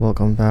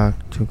Welcome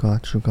back to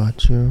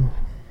Got You.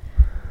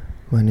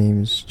 My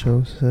name is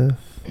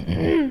Joseph.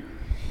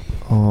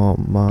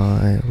 On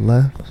my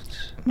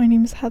left, my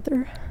name is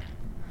Heather.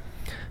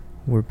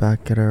 We're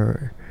back at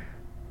our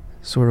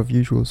sort of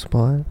usual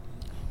spot.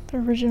 The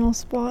original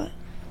spot.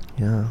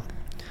 Yeah.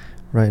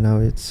 Right now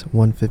it's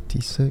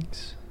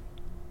 1:56.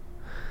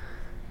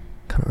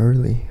 Kind of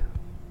early.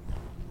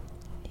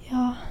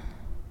 Yeah.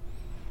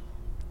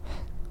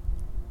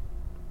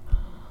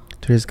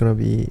 Today's gonna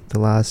be the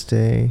last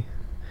day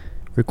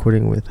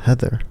recording with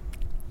Heather.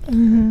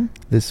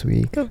 This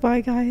week.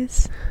 Goodbye,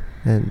 guys.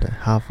 And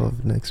half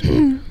of next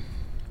week.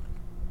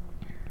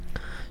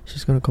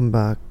 She's gonna come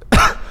back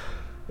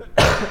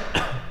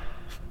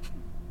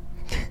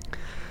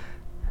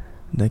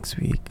next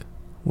week,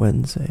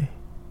 Wednesday.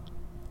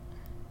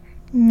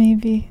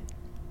 Maybe.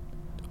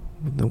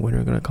 Then when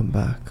are gonna come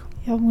back?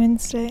 Yeah,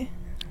 Wednesday.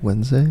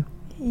 Wednesday?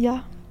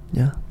 Yeah.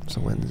 Yeah, it's a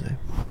Wednesday.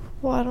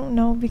 Well, I don't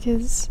know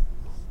because,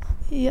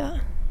 yeah.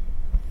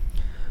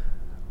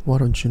 Why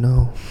don't you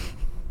know?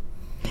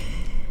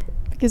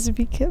 Because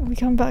we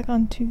come back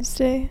on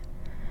Tuesday,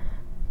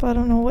 but I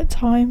don't know what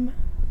time.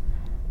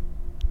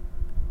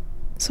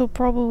 So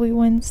probably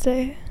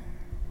Wednesday.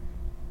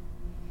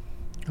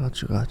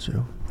 Got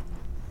you.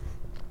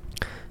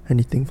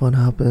 Anything fun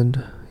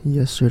happened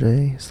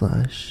yesterday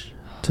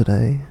 /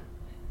 today?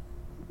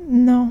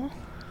 No.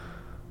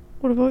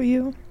 What about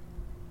you?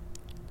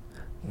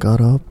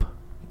 Got up,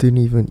 didn't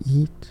even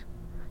eat,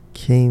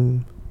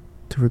 came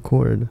to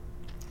record.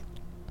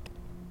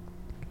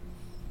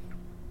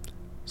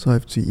 So I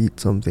have to eat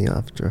something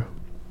after.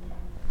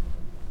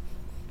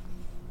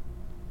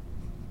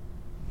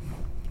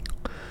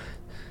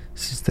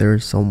 Since there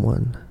is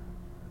someone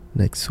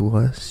next to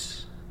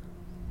us,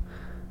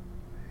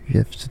 we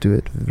have to do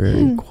it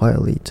very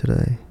quietly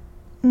today.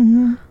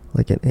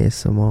 Like an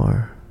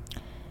ASMR.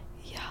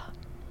 Yeah.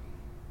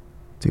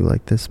 Do you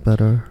like this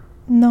better?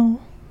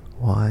 No.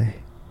 Why?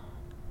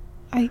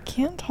 I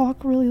can't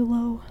talk really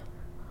low.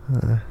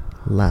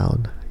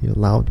 Loud. You're a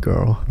loud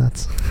girl.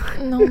 That's...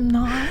 No, I'm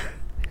not.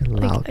 You're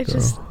a loud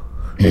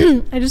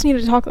girl. I just need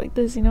to talk like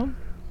this, you know?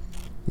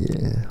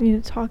 Yeah. I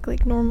need to talk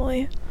like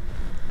normally.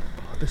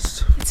 Oh,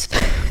 this...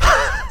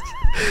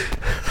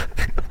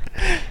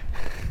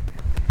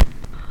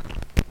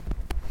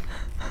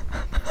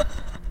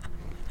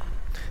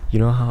 You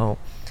know how,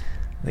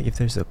 like, if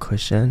there's a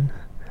cushion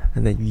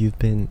and then you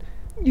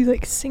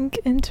like sink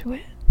into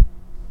it.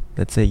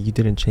 Let's say you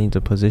didn't change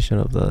the position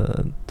of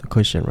the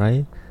cushion,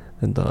 right?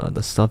 And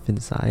the stuff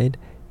inside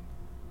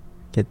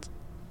gets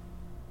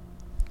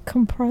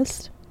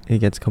compressed. It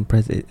gets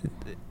compressed.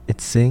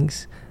 It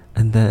sinks,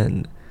 and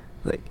then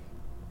like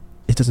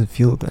it doesn't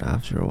feel good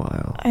after a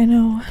while. I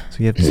know. So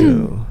you have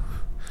to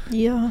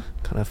yeah.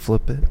 kind of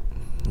flip it.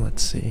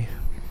 Let's see.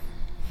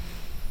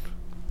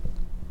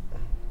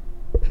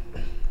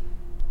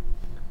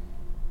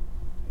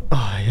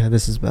 Oh yeah,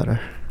 this is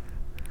better.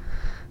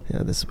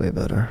 Yeah, this is way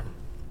better.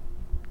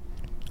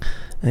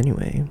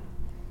 Anyway,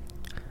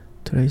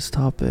 today's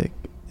topic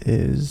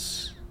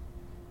is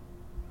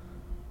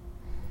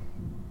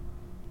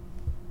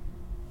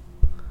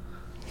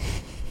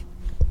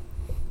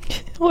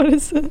what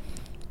is it?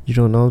 You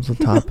don't know the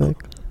topic?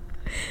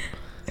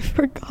 I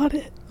forgot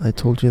it. I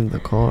told you in the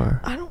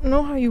car. I don't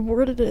know how you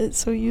worded it,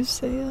 so you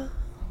say it.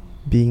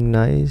 Being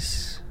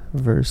nice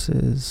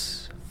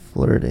versus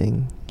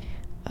flirting.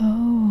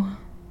 Oh.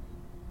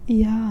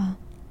 Yeah.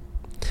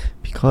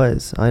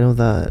 Because I know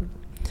that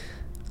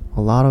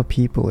a lot of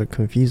people are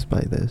confused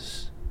by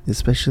this,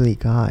 especially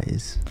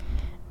guys.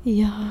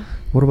 Yeah.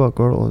 What about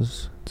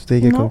girls? Do they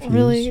get confused? Not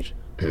really,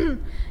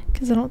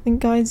 because I don't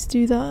think guys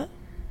do that.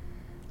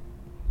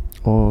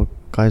 Oh,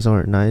 guys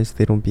aren't nice.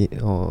 They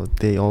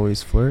they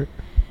always flirt.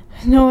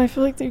 No, I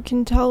feel like they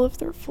can tell if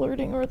they're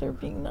flirting or they're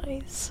being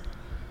nice.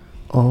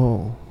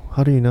 Oh,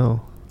 how do you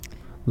know?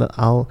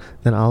 I'll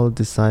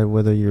decide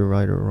whether you're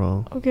right or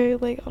wrong. Okay,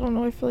 like I don't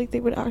know. I feel like they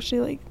would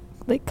actually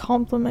like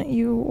compliment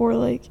you or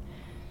like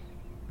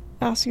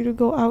ask you to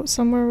go out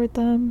somewhere with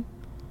them.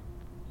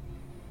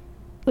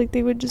 Like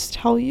they would just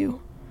tell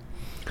you.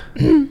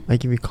 I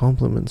give you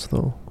compliments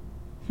though.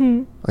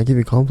 I give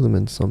you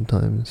compliments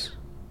sometimes.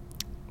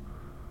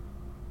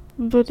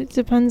 But it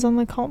depends on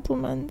the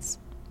compliments.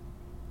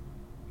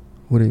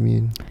 What do you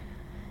mean?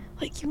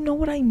 Like, you know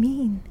what I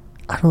mean.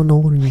 I don't know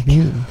what you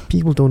mean.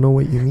 People don't know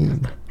what you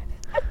mean.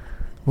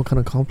 What kind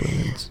of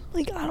compliments?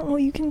 Like, I don't know,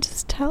 you can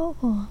just tell.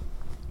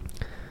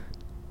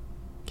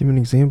 Give me an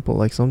example.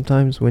 Like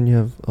sometimes when you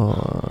have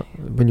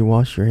when you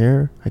wash your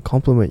hair, I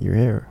compliment your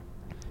hair.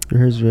 Your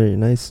hair's very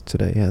nice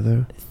today,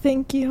 Heather.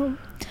 Thank you.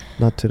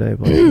 Not today,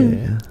 but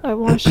yeah. I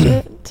washed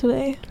it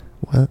today.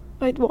 What?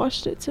 I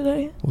washed it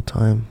today. What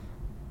time?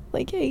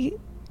 Like 8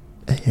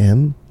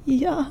 a.m.?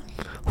 Yeah.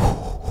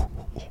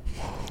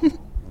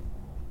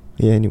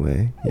 Yeah,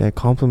 anyway. Yeah, I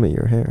compliment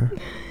your hair.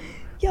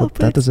 Yeah, but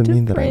that doesn't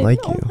mean that I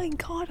like you. Oh my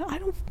god, I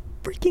don't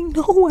freaking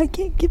know. I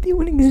can't give you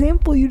an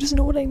example. You just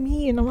know what I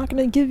mean. I'm not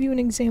gonna give you an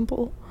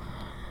example.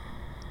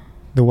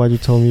 Then why'd you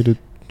tell me to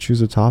choose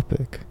a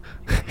topic?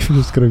 You're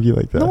just gonna be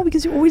like that. No,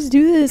 because you always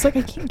do this. Like,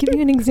 I can't give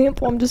you an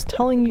example. I'm just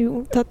telling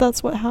you that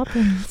that's what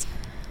happens.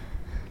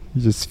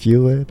 You just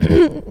feel it.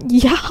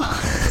 Yeah.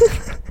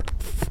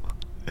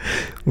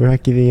 We're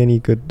not giving any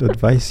good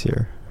advice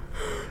here.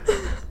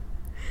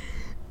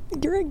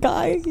 You're a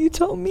guy. You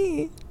tell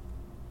me.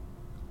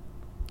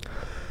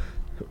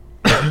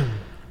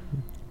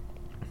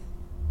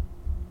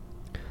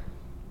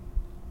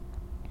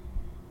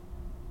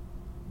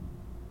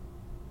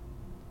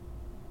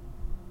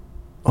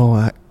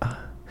 Oh,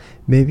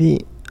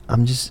 maybe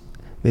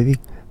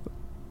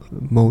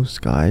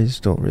most guys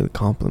don't really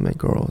compliment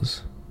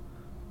girls.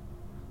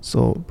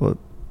 So, but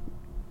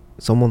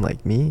someone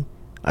like me,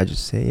 I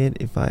just say it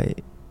if I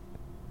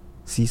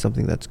see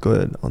something that's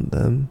good on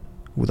them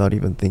without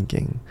even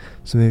thinking.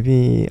 So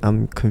maybe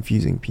I'm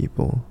confusing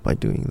people by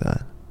doing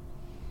that.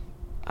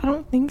 I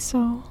don't think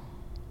so.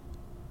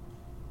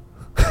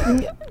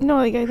 No,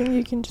 like, I think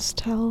you can just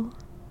tell.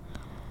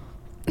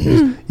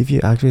 If you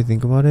actually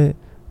think about it,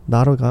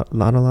 not a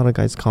lot of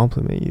guys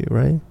compliment you,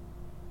 right?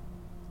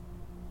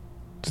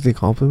 Do they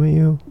compliment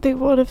you? They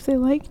would if they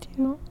liked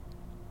you.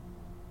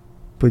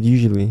 But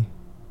usually,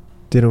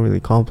 they don't really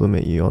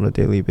compliment you on a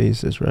daily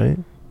basis, right?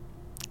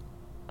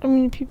 I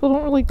mean, people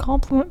don't really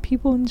compliment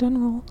people in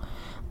general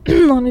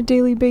on a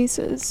daily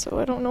basis, so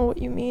I don't know what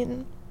you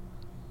mean.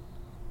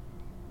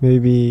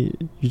 Maybe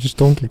you just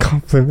don't get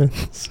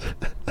compliments.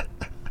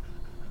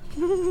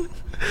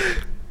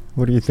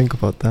 What do you think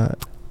about that?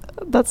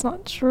 That's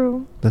not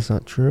true. That's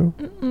not true?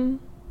 Mm-mm.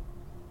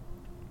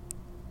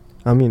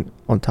 I mean,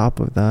 on top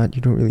of that,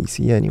 you don't really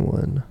see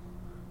anyone.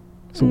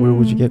 So where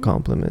would you get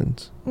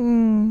compliments?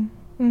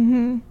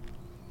 Mm-hmm.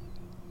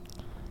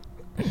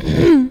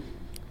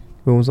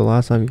 When was the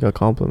last time you got a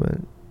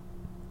compliment?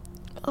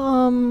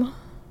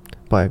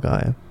 By a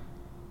guy.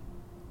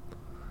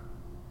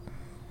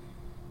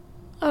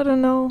 I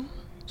don't know.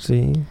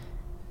 See?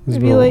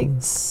 Maybe like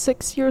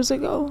 6 years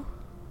ago.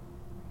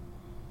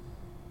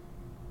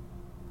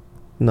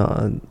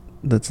 Nah,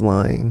 that's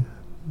lying.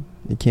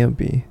 It can't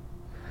be.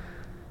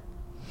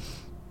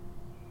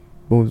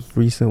 Most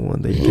recent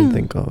one that you can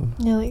think of?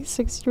 Yeah, like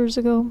 6 years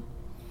ago.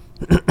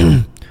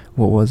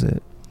 What was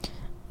it?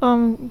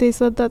 They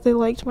said that they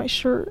liked my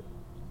shirt.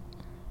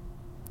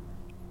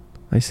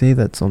 I say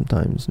that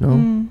sometimes,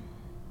 no?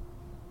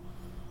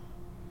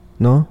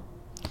 No?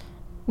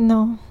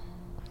 No.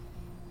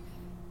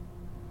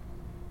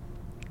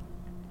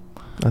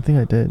 I think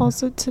I did.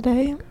 Also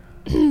today,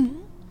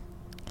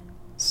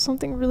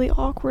 something really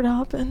awkward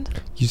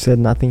happened. You said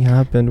nothing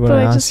happened when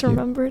I asked you. But I just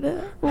remembered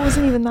it. It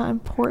wasn't even that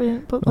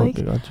important, but like,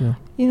 okay, gotcha.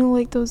 You know,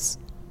 like those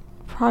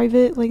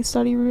private like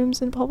study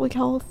rooms in public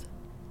health?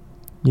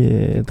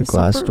 Yeah, like the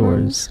glass doors.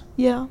 Rooms.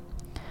 Yeah.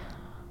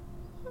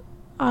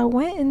 I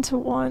went into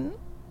one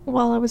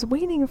while I was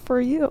waiting for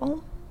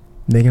you.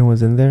 Megan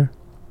was in there?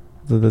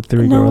 The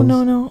three girls?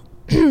 No.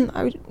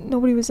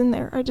 Nobody was in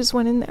there. I just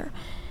went in there.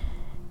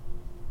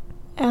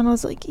 And I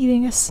was like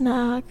eating a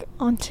snack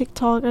on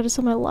TikTok. I just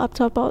had my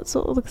laptop out,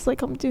 so it looks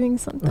like I'm doing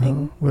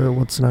something.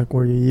 What snack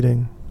were you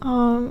eating?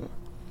 A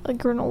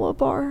granola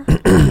bar.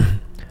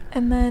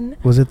 And then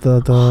was it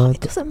it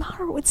doesn't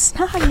matter what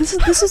snack.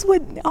 This is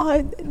what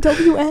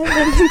WN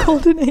and the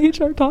Golden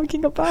Age are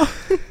talking about.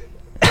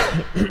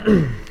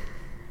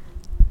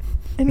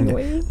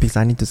 Anyways, because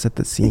I need to set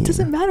the scene. It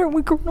doesn't matter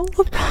what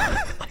granola bar.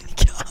 Oh my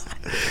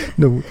god.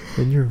 No,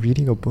 when you're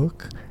reading a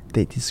book,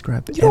 they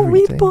describe everything. You don't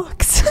read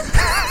books.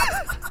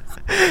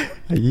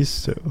 I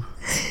used to.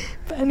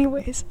 But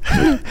anyways.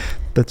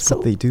 That's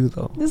what they do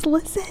though. Just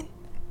listen.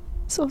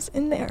 So I was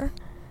in there.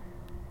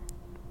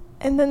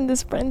 And then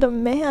this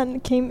random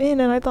man came in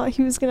and I thought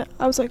he was gonna,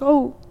 I was like,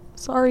 oh,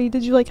 sorry,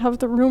 did you like have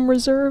the room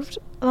reserved?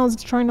 And I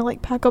was trying to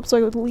like pack up so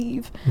I would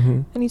leave.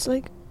 Mm-hmm. And he's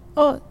like,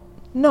 oh,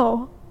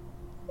 no.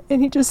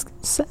 And he just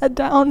sat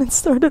down and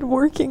started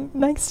working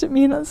next to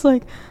me and I was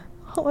like,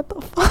 oh, what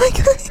the fuck?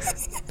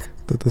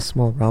 The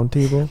small round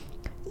table?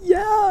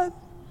 Yeah.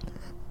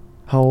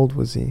 How old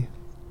was he?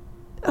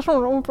 I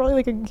don't know,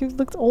 probably he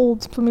looked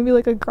old, so maybe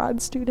like a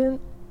grad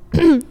student.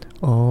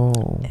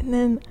 Oh. And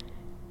then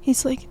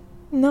he's like,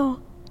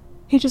 no.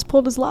 He just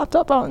pulled his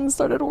laptop out and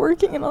started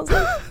working and I was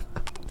like...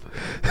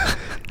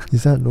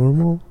 Is that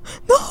normal?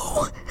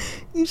 No!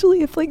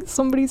 Usually if like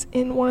somebody's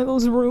in one of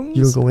those rooms...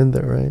 You don't go in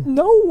there, right?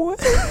 No!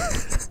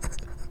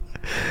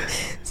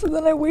 So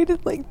then I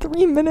waited like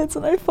 3 minutes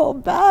and I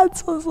felt bad,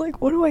 so I was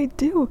like, what do I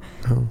do?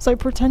 Oh. So I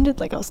pretended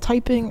like I was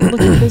typing and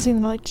looking busy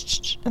and like,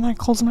 and I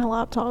closed my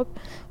laptop.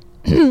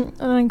 And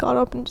then I got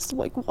up and just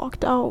like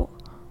walked out.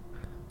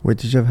 Wait,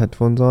 did you have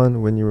headphones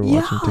on when you were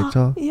watching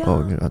TikTok? Yeah. Oh,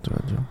 okay,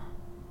 gotcha.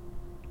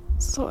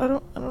 So I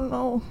don't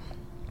know.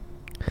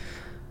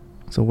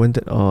 So when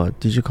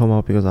did you come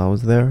out because I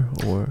was there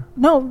or?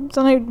 No,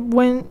 then I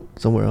went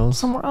somewhere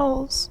else.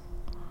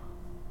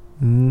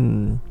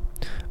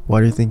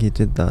 Why do you think he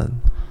did that?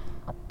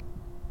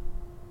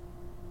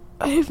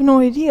 I have no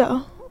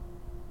idea.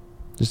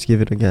 Just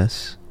give it a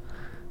guess.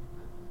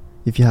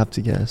 If you have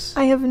to guess.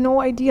 I have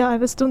no idea. I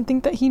just don't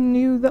think that he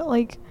knew that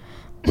like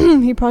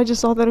he probably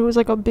just saw that it was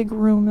like a big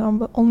room and I'm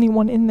the only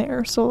one in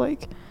there, so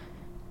like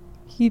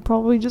he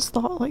probably just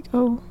thought like,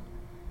 oh,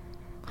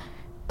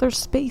 there's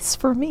space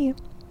for me.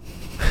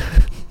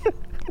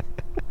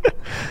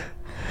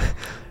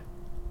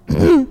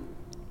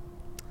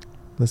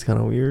 That's kind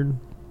of weird.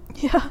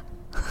 Yeah.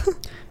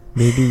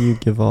 Maybe you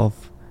give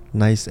off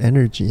nice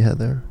energy,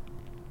 Heather.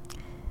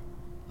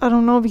 I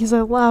don't know, because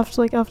I left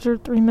like after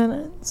 3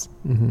 minutes.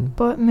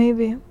 But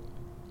maybe.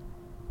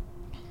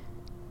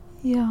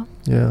 Yeah.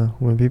 Yeah,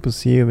 when people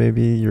see you,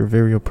 maybe you're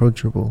very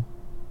approachable.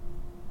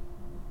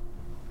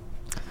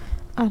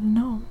 I don't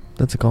know.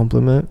 That's a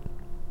compliment.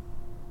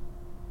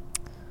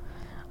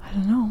 I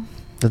don't know.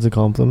 That's a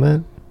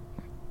compliment.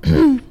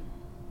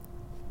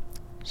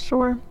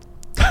 Sure.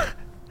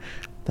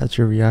 That's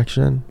your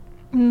reaction.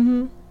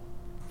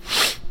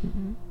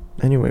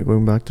 Anyway,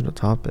 going back to the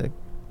topic.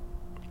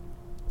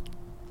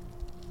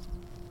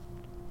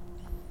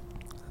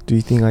 Do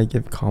you think I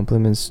give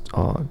compliments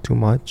too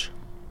much?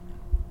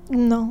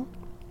 No.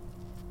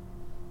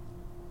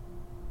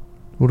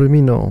 What do you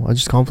mean no? I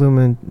just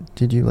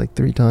complimented you like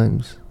 3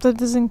 times. That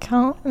doesn't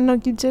count. No,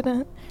 you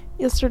didn't.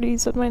 Yesterday you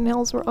said my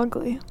nails were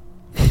ugly.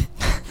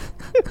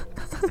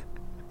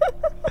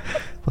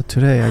 But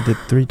today I did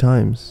 3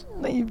 times.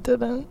 No, you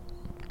didn't.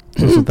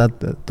 So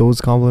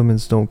those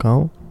compliments don't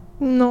count?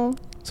 No.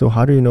 So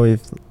how do you know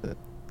if...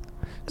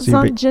 It's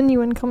not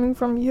genuine coming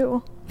from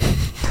you.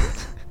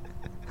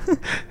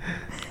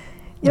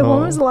 Yeah,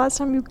 when was the last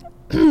time you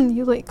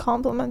you like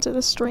complimented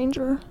a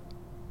stranger?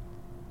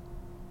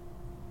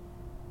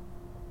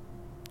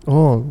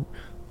 Oh,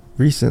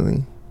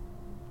 recently.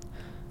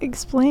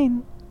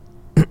 Explain.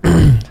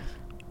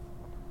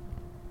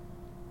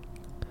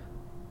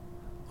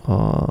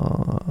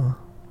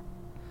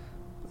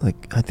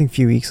 Like I think a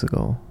few weeks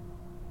ago.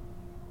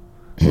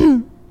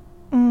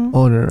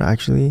 Oh no,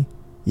 actually,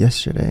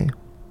 yesterday.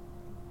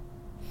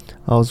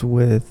 I was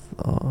with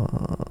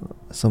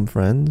some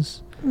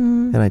friends,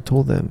 and I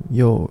told them,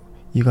 "Yo,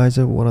 you guys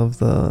are one of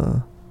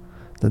the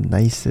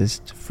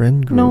nicest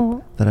friend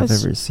group that I've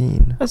ever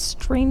seen." A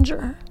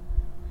stranger.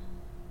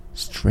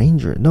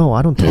 Stranger? No,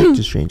 I don't talk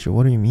to stranger.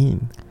 What do you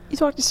mean? You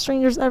talk to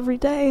strangers every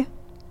day.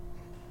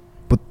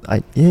 But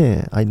I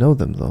know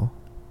them though.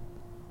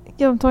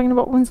 Yeah, I'm talking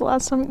about when's the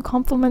last time you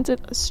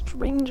complimented a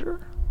stranger?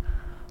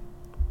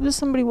 Just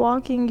somebody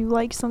walking, you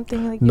like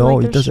something, like you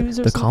like their shoes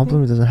or something. The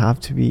compliment doesn't have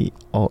to be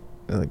all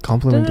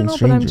complimenting strangers.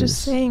 But I'm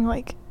just saying,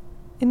 like,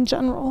 in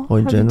general. Oh,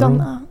 in have general? you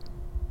done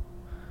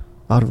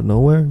that? Out of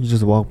nowhere? You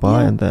just walk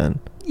by and then...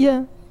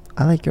 Yeah.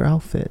 I like your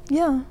outfit.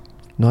 Yeah.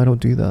 No, I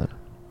don't do that.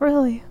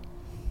 Really?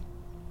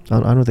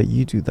 I know that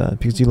you do that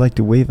because you like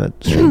to wave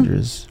at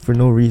strangers for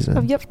no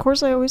reason. Yeah, of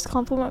course I always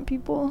compliment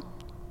people.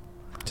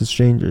 To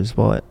strangers,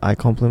 but I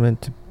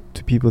compliment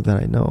to people that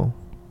I know.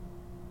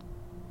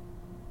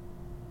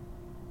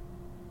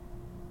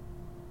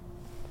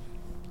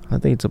 I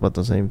think it's about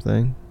the same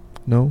thing.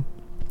 No?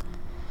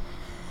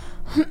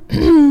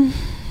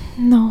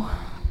 No.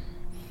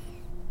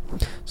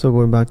 So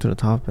going back to the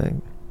topic.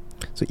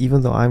 So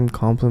even though I'm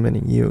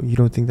complimenting you, you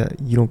don't think that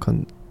you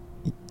don't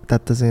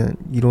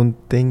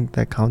think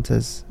that counts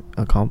as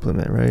a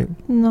compliment, right?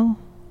 No.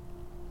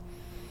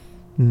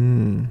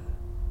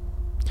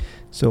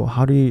 So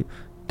how do you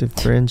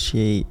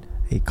differentiate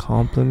a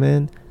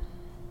compliment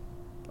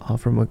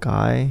from a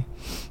guy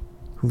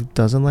who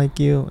doesn't like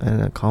you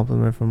and a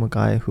compliment from a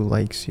guy who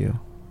likes you?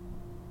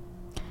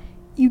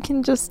 You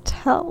can just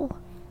tell.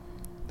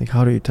 Like,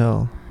 how do you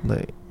tell?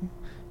 Like,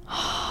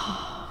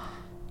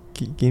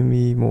 give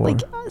me more.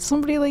 Like,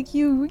 somebody like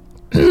you,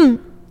 you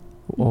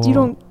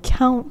don't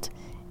count.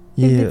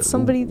 Yeah, if it's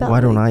somebody that... Why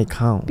don't I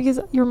count? Because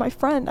you're my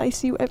friend. I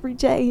see you every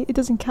day. It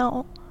doesn't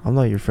count. I'm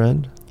not your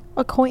friend.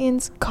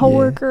 Acquaintance,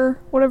 coworker,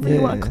 whatever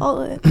you want to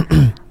call it.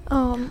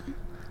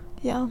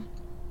 Yeah.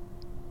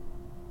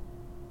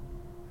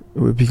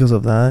 Because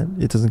of that,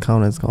 it doesn't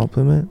count as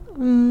compliment?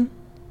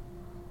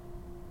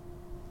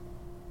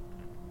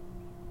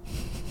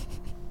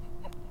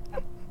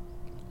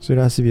 So it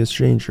has to be a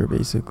stranger,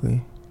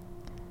 basically.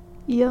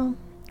 Yeah.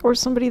 Or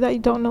somebody that you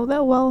don't know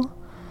that well.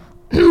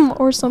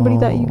 Or somebody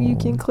that you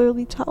can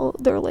clearly tell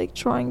they're like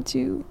trying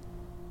to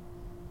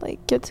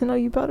like get to know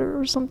you better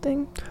or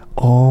something.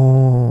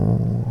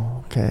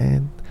 Oh,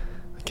 okay.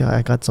 Okay,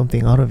 I got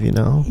something out of you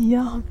now.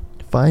 Yeah.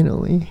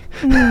 Finally.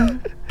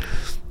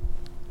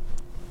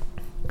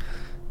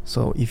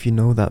 So if you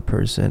know that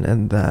person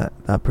and that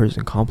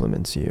person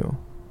compliments you,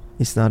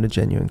 it's not a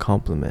genuine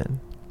compliment.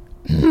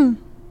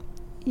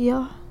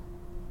 Yeah.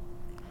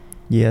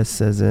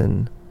 Yes, as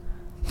in...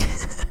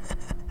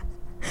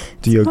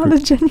 Do you agree? Not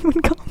a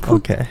genuine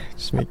compliment. Okay,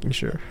 just making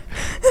sure.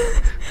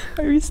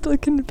 Are you still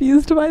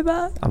confused by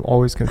that? I'm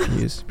always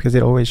confused because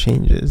it always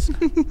changes.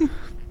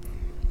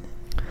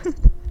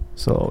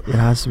 So it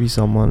has to be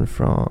someone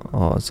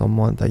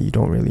someone that you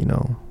don't really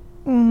know.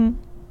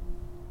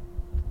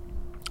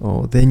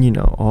 Oh, then you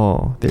know.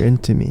 Oh, they're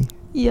into me.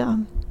 Yeah.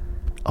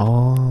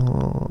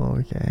 Oh,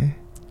 okay.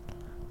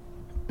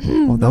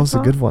 Oh, that was a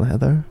good one,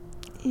 Heather.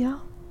 Yeah.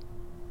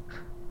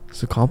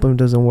 So compliment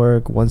doesn't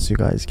work once you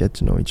guys get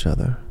to know each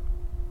other.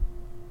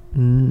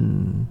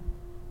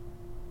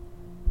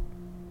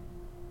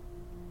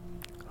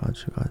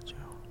 Gotcha.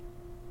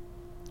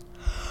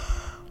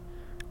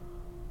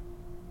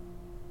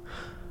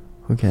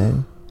 Okay,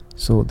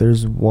 so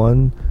there's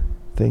one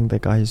thing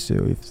that guys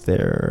do if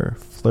they're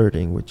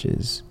flirting, which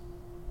is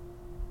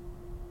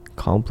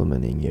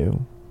complimenting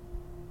you.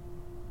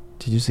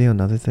 Did you say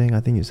another thing? I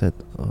think you said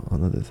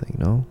another thing,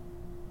 no?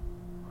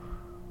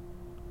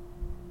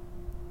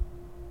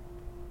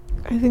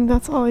 I think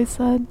that's all I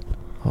said.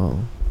 Oh.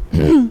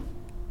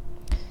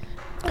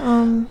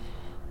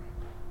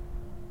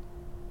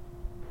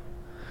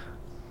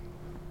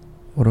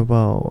 What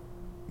about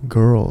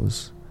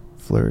girls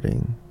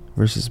flirting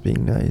versus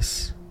being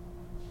nice?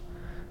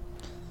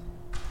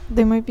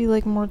 They might be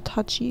like more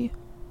touchy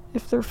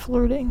if they're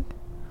flirting.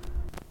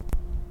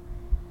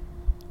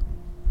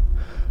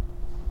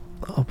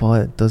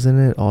 But doesn't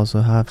it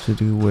also have to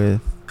do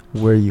with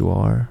where you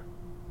are?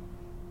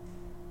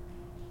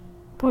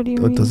 What do you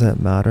mean? Does that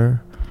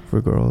matter for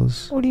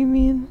girls? What do you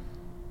mean?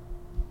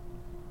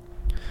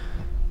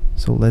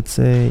 So let's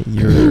say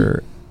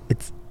you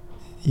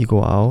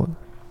go out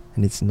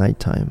and it's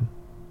nighttime.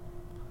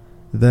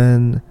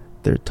 Then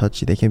they're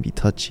touchy. They can be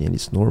touchy and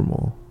it's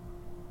normal.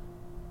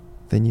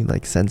 Then you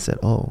like sense it.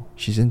 Oh,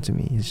 she's into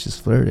me. It's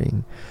just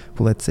flirting.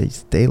 But let's say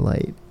it's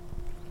daylight,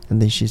 and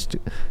then she's.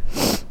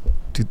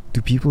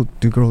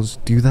 Do girls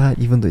do that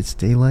even though it's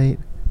daylight?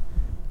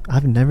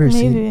 I've never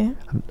seen.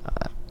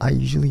 I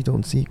usually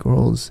don't see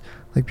girls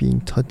like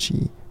being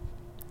touchy.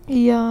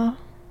 Yeah.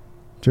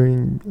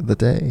 During the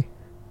day.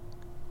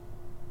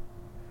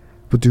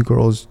 But do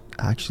girls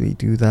actually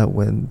do that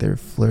when they're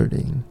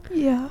flirting?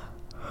 Yeah.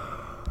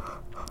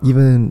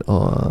 Even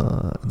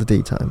the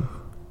daytime.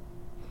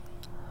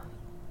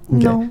 Okay,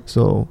 no.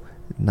 So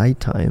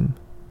nighttime,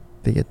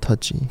 they get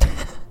touchy.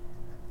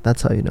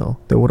 That's how you know.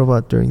 Then what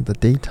about during the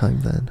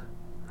daytime then?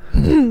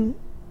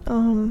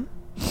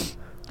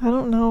 I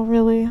don't know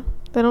really.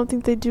 I don't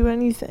think they do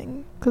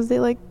anything because they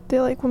like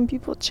when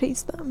people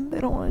chase them.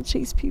 They don't want to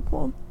chase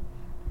people.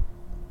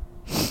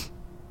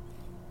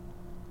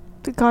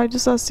 The guy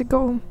just has to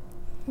go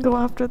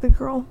after the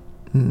girl.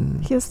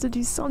 He has to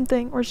do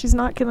something or she's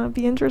not gonna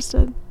be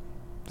interested.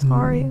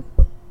 Sorry.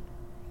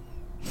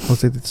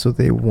 So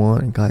they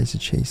want guys to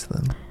chase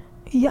them.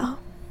 Yeah.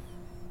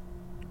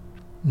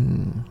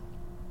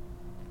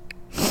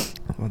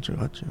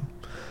 Gotcha.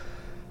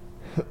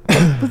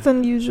 But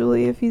then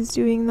usually if he's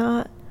doing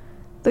that,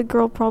 the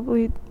girl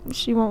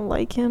she won't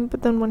like him,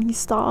 but then when he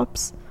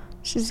stops,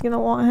 she's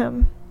gonna want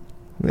him.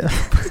 Yeah.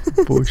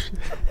 Bullshit.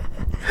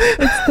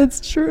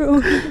 That's true.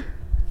 Okay.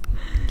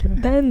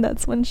 Then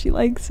that's when she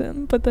likes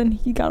him, but then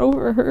he got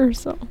over her,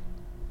 so.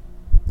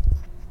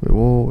 Wait,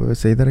 whoa,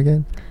 say that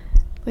again?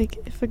 Like,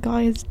 if a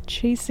guy is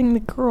chasing the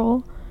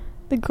girl's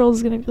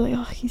gonna be like,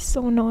 oh, he's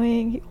so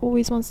annoying, he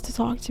always wants to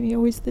talk to me,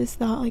 always this,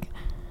 that, like.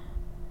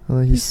 And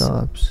then he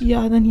stops.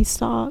 Yeah, then he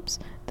stops.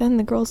 Then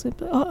the girl's gonna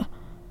be like, oh,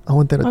 I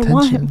want that attention. I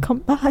want him, come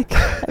back.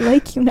 I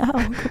like you now,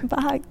 come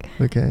back.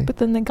 Okay. But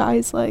then the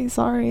guy's like,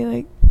 sorry,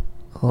 like,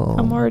 oh.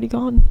 I'm already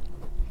gone.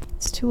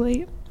 It's too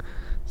late.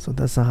 So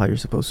that's not how you're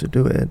supposed to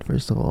do it,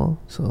 first of all.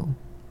 So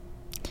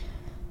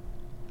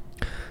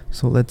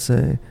let's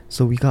say,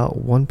 we got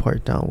one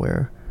part down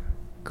where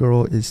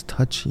girl is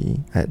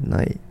touchy at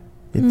night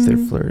if they're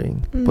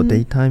flirting. But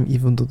daytime,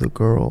 even though the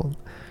girl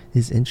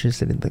is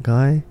interested in the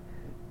guy,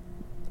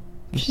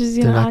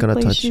 they're not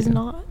gonna touch you.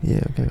 Not.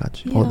 Yeah, okay,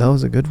 got you. Yeah. Oh, that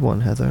was a good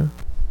one, Heather.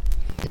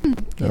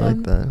 I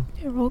like that.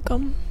 You're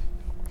welcome.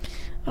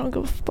 I don't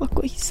give a fuck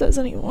what he says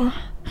anymore.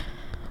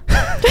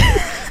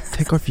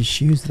 Take off your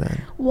shoes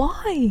then.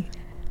 Why?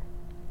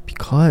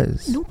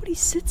 Because nobody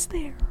sits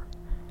there.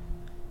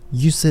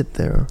 You sit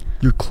there.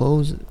 Your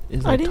clothes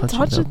is like I didn't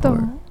touch it part.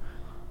 though.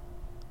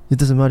 It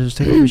doesn't matter. Just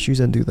take off your shoes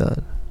and do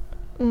that.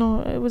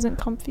 No, it wasn't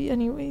comfy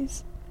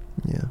anyways.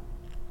 Yeah.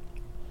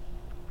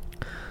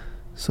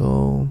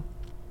 So,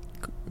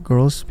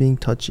 girls being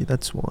touchy,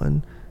 that's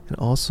one. And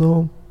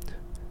also,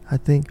 I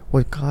think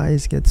what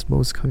guys gets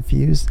most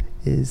confused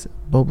is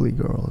bubbly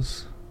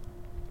girls.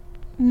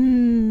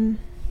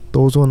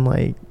 Those one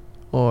like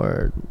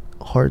are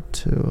hard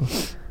to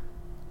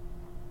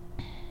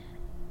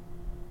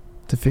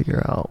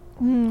figure out.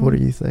 What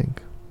do you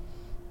think?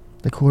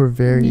 Like, who are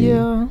very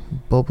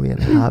bubbly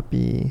and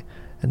happy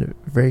and a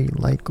very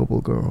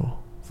likable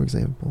girl, for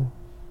example.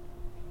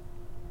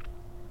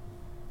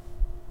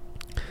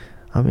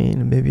 I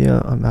mean, maybe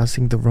I'm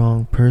asking the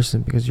wrong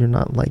person because you're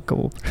not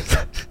likable.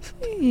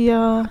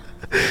 Yeah.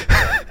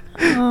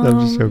 No, I'm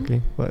just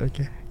joking. But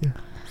okay, yeah.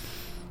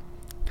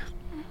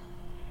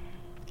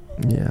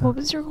 Yeah. What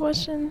was your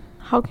question?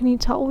 How can you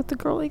tell with a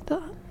girl like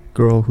that?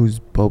 Girl who's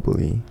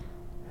bubbly.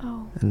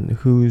 Oh. And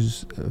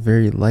who's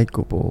very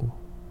likable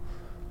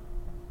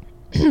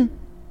to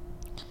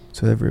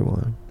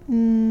everyone.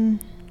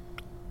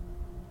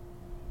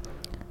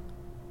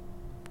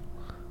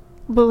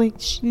 But like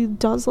she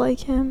does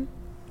like him.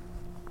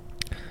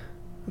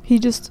 He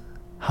just.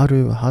 How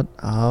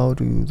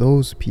do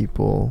those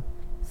people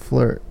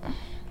flirt?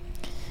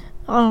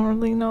 I don't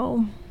really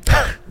know.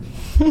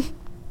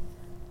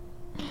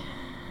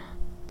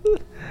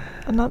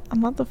 I'm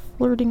not the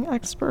flirting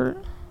expert.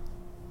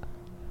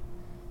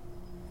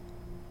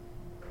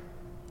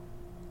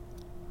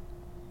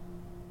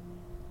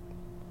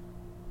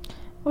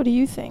 What do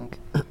you think?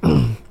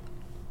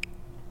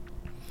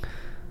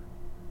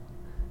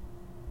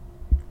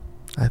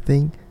 I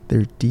think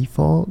their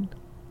default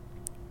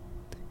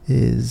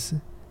is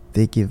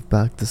they give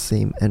back the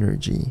same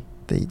energy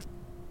the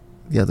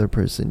other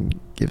person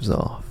gives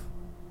off.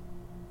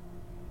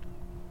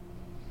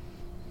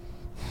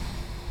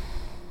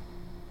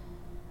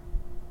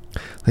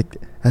 Like,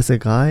 as a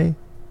guy,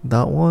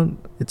 that one,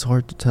 it's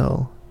hard to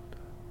tell.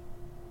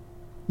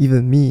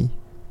 Even me,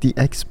 the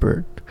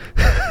expert.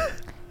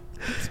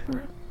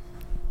 Expert.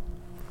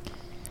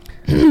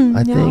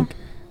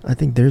 I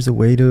think there's a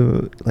way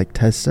to like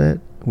test it,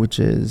 which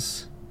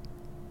is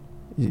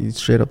you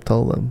straight up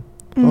tell them,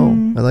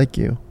 "Oh, I like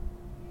you.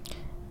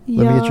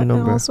 Let me get your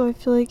number." And also I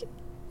feel like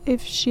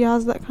if she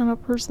has that kind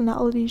of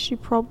personality, she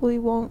probably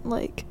won't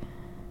like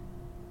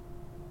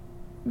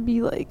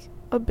be like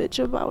a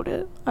bitch about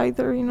it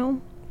either, you know?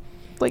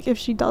 Like if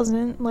she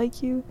doesn't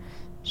like you,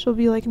 she'll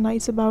be like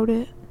nice about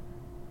it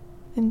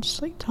and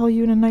just like tell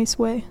you in a nice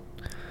way.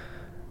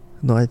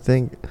 No, I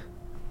think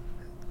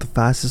the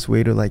fastest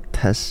way to like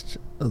test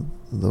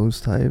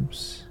those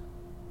types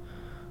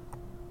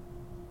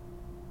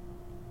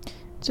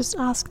just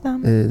ask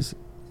them. Is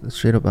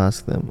straight up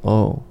ask them,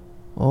 oh,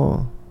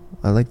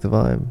 I like the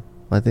vibe.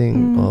 I think,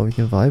 we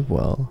can vibe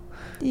well.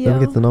 Yeah. Let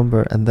me get the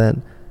number and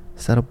then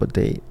set up a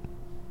date.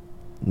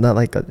 Not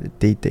like a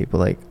date, but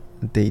like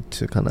a date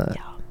to kind of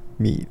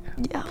meet.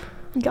 Yeah,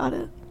 got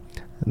it.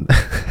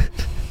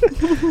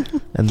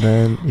 And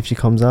then if she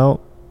comes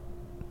out,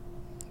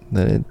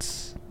 then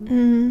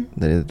then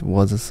it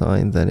was a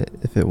sign.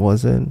 If it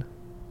wasn't,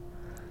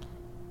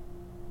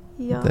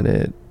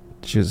 then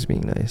she was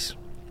being nice.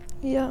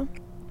 Yeah.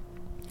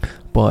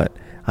 But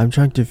I'm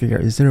trying to figure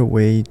out, is there a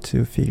way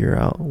to figure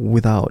out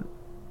without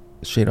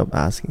straight up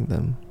asking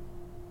them?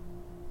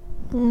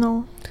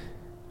 No.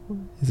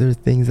 Is there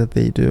things that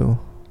they do?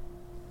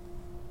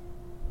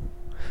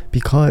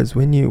 Because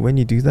when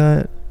you do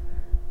that,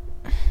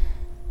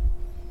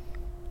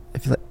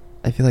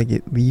 I feel like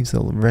it leaves a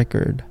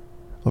record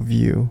of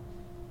you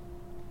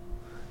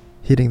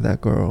hitting that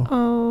girl.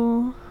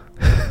 Oh.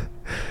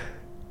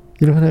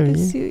 You know what I mean? I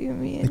see what you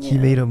mean. Like, he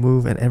made a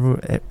move and everyone,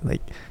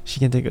 like,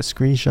 she can take a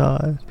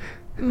screenshot.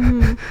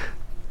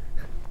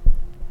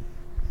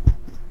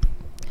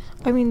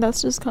 I mean,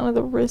 that's just kind of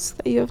the risk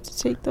that you have to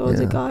take, though,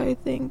 as a guy, I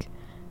think.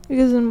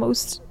 Because in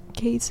most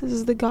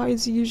cases, the guy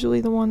is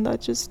usually the one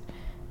that just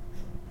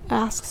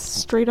asks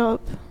straight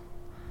up.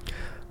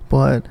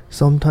 But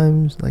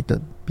sometimes, like,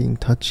 the being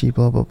touchy,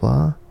 blah, blah,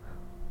 blah,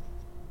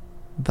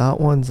 that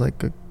one's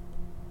like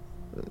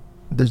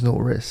there's no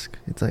risk.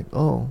 It's like,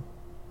 oh,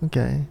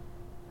 okay.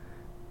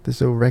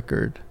 There's no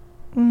record.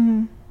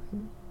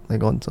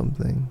 Like, on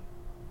something.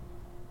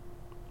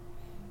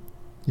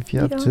 If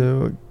you have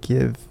to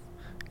give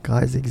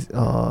guys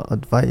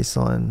advice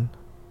on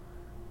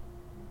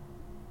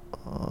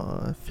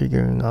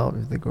figuring out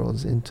if the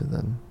girl's into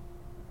them,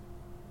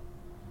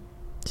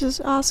 just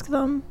ask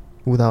them.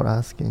 Without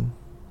asking.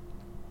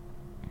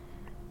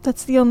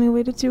 That's the only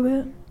way to do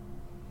it.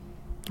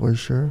 Are you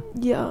sure?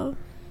 Yeah.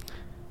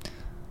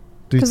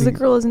 Because the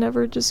girl is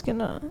never just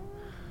gonna...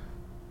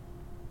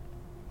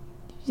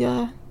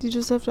 Yeah, you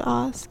just have to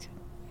ask.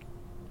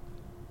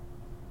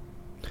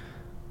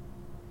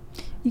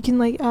 You can,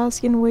 like,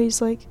 ask in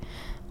ways like...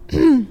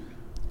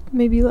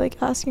 maybe,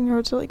 like, asking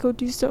her to, like, go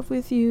do stuff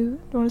with you. Do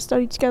you want to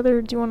study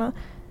together? Do you want to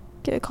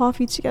get a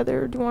coffee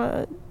together? Do you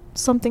want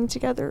something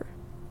together?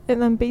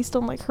 And then based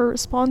on, like, her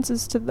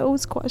responses to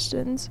those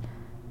questions,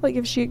 like,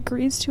 if she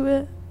agrees to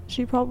it,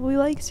 she probably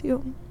likes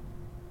you.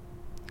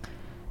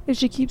 If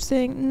she keeps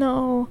saying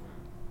no,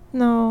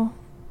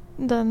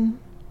 then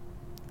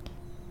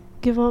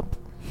give up.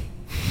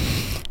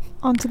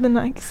 On to the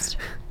next.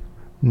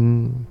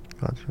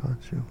 Got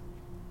you.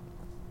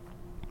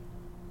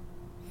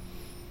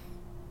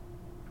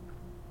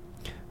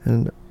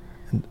 And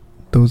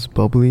those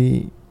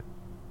bubbly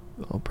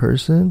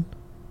person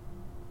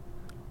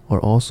are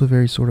also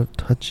very sort of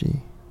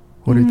touchy.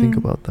 What do you think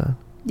about that?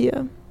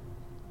 Yeah.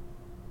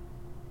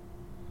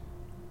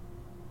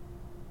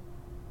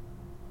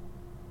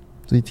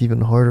 So it's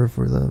even harder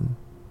for them.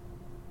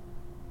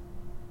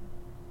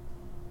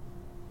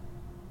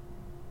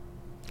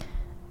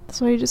 That's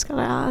why you just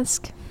gotta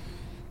ask.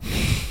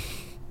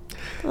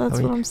 That's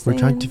what I'm saying. We're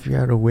trying to figure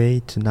out a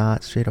way to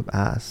not straight up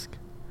ask.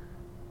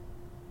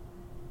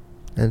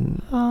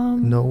 And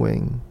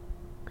knowing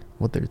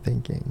what they're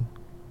thinking.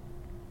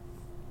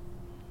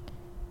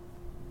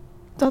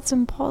 That's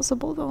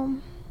impossible, though.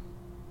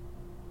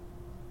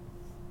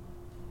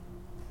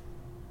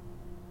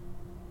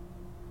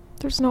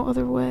 There's no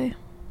other way.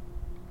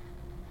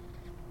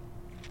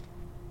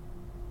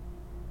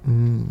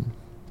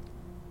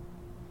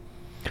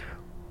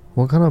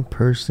 What kind of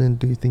person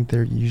do you think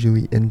they're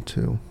usually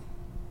into?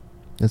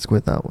 Let's go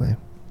it that way.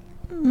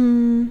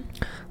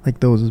 like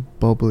those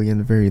bubbly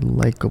and very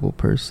likable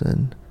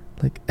person,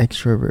 like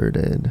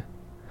extroverted,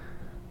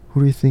 who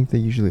do you think they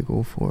usually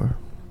go for?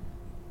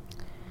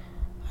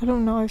 I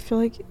don't know. I feel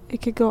like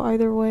it could go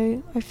either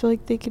way. I feel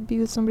like they could be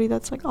with somebody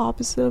that's like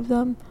opposite of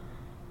them,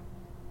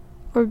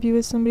 or be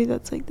with somebody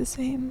that's like the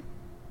same,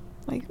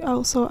 like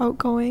also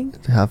outgoing.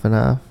 It's half and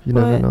half. You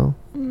never know.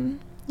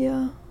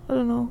 Yeah, I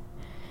don't know.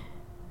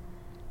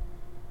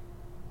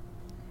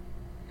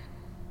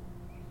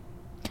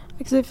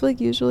 Because I feel like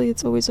usually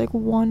it's always like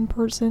one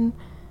person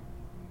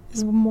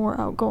is more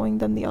outgoing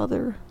than the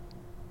other.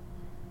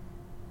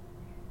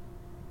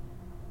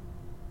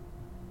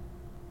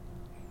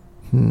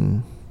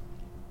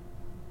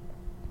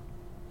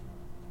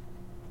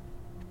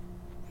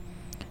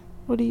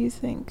 What do you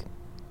think?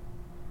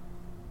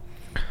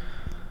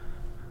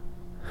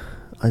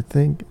 I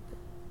think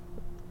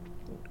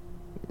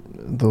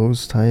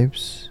those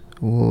types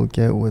will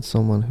get with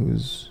someone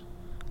who's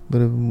a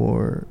little bit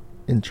more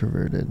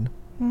introverted.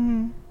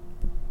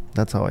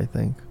 That's how I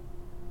think.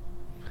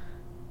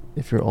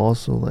 If you're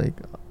also like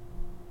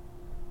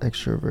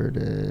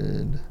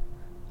extroverted,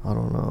 I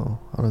don't know.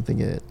 I don't think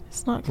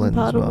it's not blends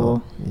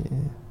compatible.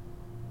 Well.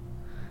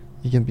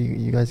 Yeah.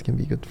 You guys can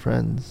be good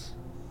friends.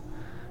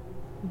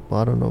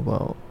 But I don't know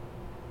about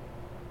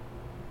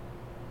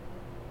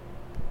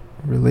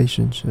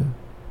relationship.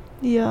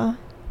 Yeah.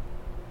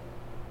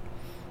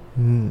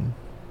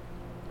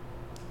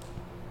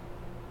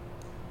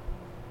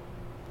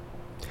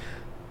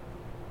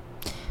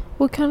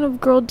 What kind of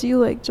girl do you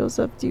like,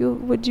 Joseph?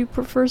 Would you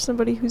prefer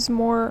somebody who's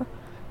more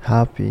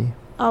happy,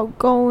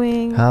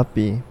 outgoing?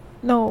 Happy.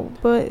 No,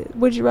 but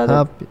would you rather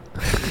Happy.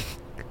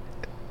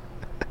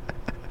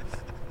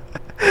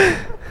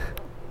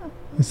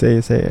 Say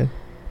it.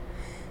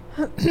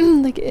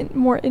 like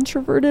more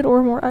introverted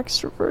or more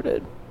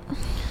extroverted?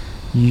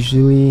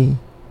 Usually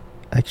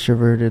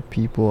extroverted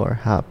people are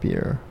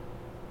happier,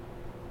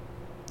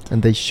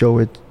 and they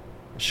show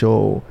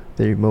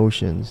their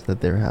emotions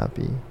that they're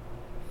happy.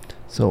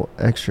 So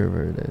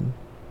extroverted.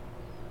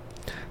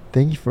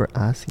 Thank you for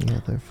asking,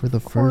 Heather, for the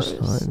first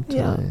time today.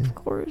 Yeah, of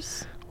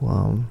course.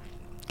 Wow.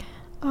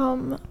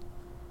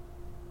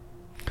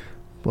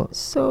 But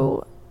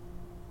so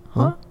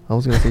huh? I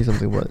was gonna say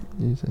something, but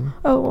you say.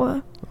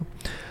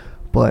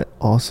 But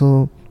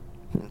also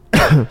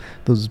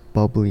those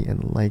bubbly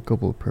and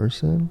likable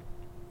person,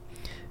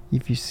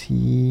 if you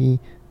see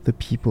the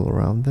people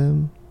around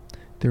them,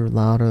 there are a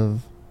lot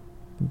of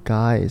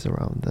guys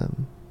around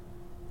them.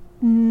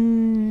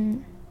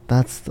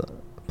 But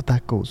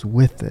that goes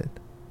with it.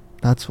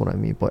 That's what I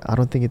mean. But I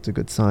don't think it's a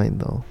good sign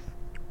though,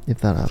 if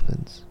that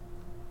happens.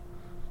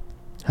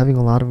 Having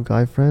a lot of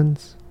guy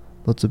friends,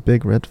 that's a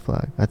big red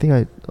flag. I think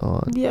I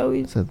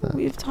said that.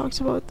 We've talked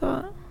about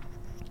that.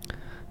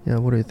 Yeah,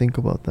 what do you think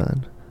about that?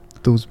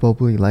 Those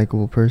bubbly,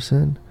 likable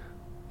person,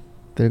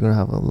 they're gonna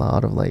have a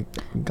lot of like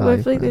guy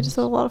friends. I feel like they just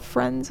have a lot of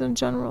friends in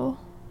general.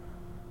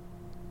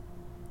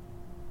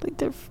 Like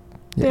they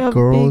have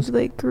girls, big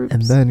like groups.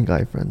 And then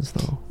guy friends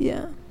though.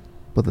 Yeah.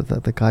 But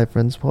the guy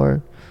friends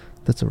part,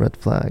 that's a red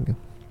flag.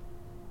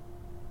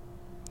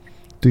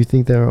 Do you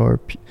think there are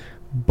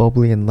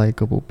bubbly and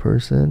likable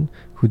person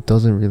who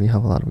doesn't really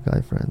have a lot of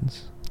guy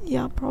friends?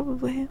 Yeah,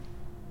 probably.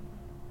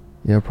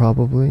 Yeah,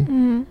 probably?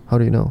 How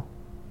do you know?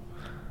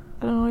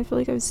 I don't know, I feel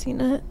like I've seen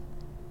it.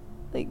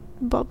 Like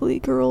bubbly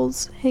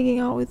girls hanging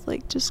out with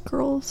like just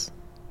girls.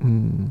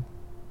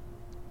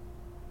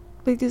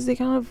 Because they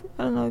kind of,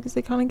 I don't know, because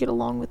they kind of get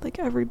along with like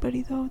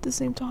everybody though at the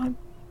same time.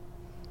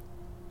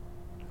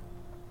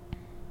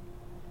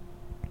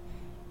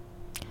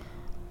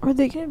 Are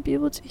they gonna be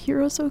able to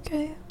hear us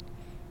okay?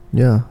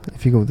 Yeah,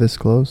 if you go this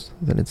close,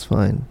 then it's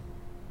fine.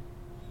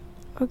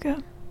 Okay.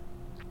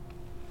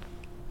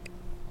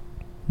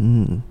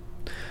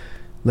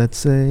 Let's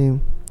say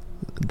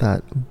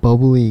that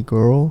bubbly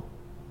girl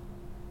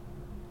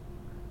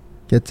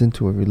gets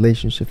into a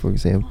relationship, for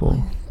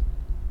example.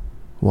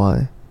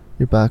 Why?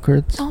 Your back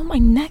hurts? Oh, my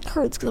neck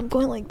hurts because I'm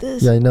going like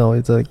this. Yeah, I know.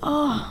 It's like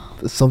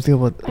something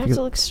about. I have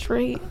to look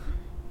straight.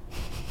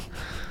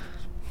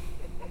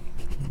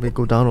 May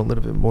go down a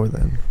little bit more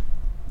then.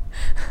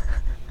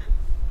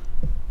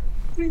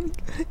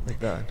 Like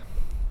that.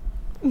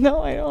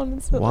 No, I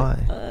honestly.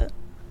 Why?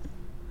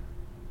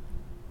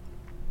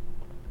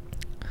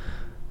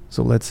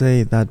 So let's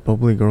say that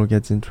bubbly girl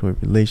gets into a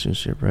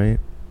relationship, right?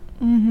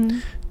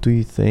 Do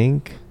you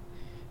think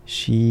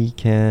she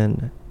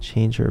can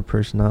change her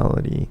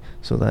personality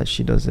so that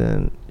she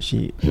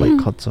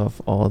cuts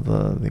off all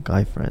the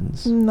guy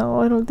friends? No,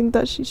 I don't think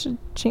that she should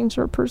change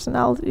her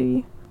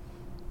personality.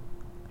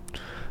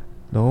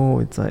 No,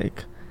 it's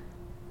like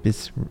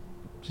just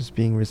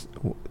being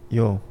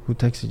yo, who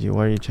texted you?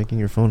 Why are you checking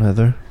your phone,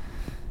 Heather?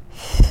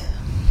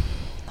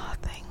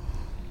 Nothing.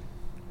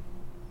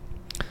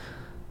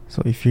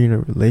 So if you're in a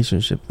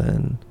relationship,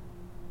 then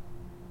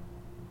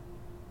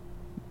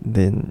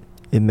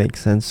it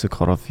makes sense to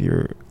cut off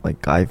your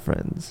like guy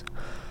friends.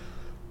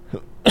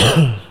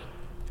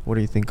 What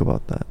do you think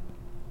about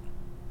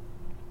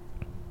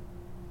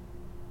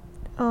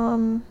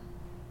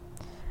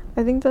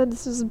I think that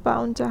this is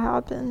bound to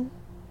happen.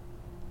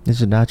 It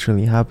just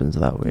naturally happens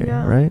that way,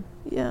 Yeah. right?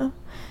 Yeah.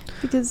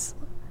 Because,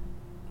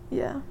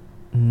 yeah.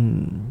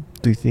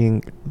 Do you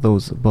think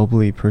those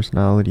bubbly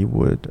personality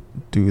would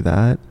do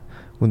that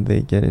when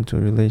they get into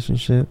a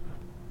relationship?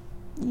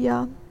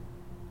 Yeah.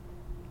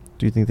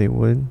 Do you think they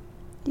would?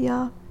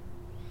 Yeah.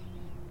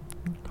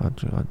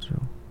 Gotcha.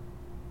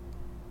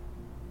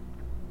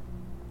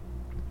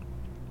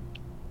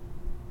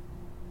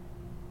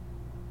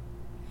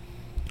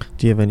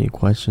 Do you have any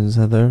questions,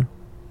 Heather?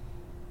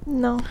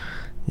 No.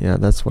 Yeah,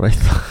 that's what I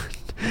thought.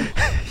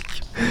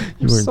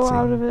 I'm so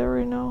out of it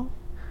right now.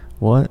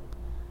 What?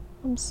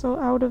 I'm so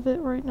out of it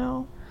right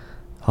now.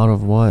 Out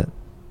of what?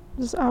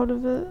 Just out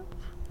of it.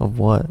 Of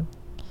what?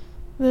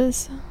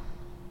 This.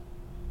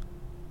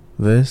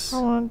 This?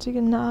 I want to take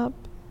a nap.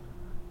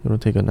 You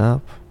want to take a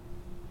nap?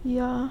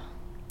 Yeah.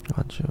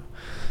 Gotcha.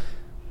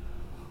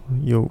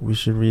 Yo, we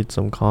should read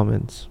some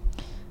comments.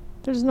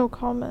 There's no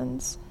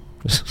comments.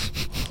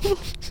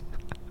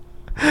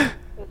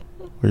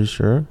 Are you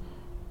sure?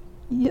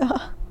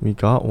 Yeah. We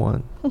got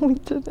one. We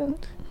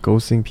didn't.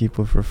 Ghosting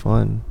people for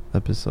fun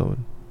episode.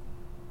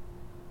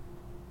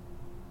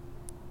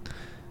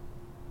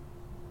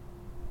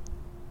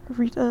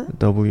 Read it.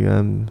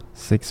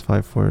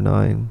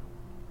 WM6549.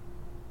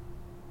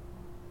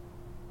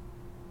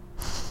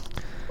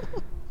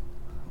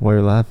 Why are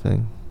you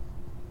laughing?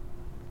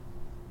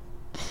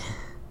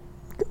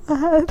 Go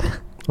ahead.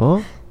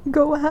 Huh?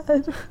 Go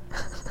ahead.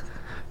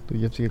 Do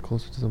you have to get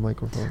closer to the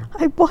microphone?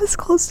 I was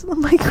close to the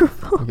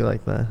microphone. Okay,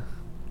 like that.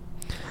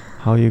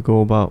 How you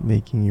go about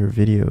making your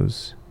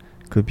videos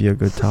could be a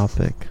good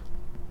topic.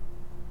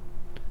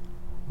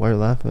 Why are you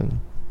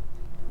laughing?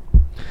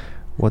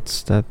 What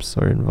steps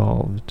are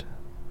involved?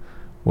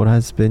 What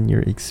has been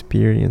your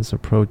experience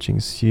approaching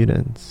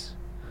students?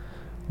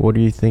 What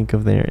do you think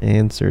of their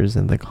answers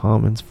and the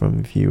comments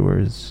from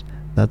viewers?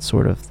 That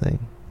sort of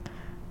thing.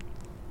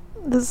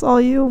 This is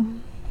all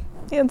you.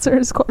 Answer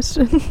his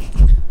question.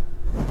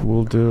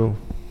 Will do.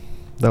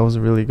 That was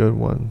a really good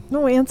one.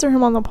 No, answer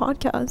him on the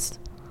podcast.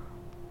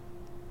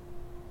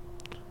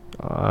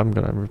 I'm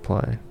gonna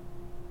reply.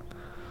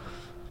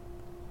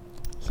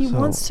 He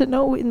wants to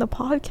know in the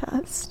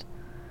podcast.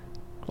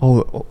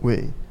 Oh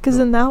wait. Because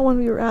in that one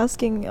we were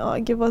asking,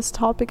 give us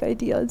topic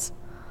ideas.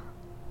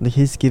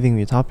 He's giving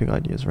me topic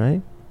ideas,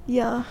 right?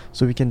 Yeah.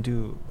 So we can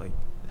do like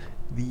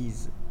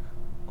these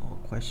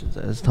questions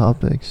as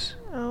topics.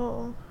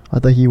 Oh. I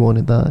thought he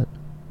wanted that.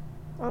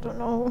 I don't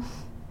know.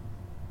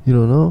 You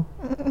don't know?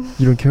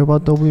 You don't care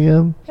about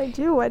WM? I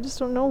do. I just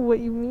don't know what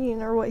you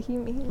mean or what he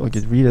means. Okay,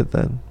 read it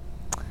then.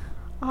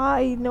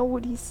 I know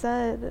what he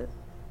said.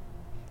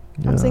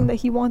 Yeah. I'm saying that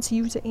he wants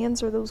you to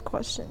answer those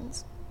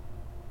questions.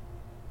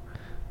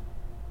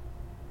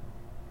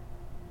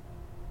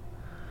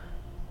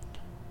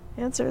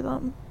 Answer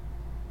them.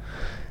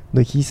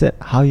 Like he said,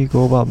 how you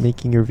go about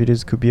making your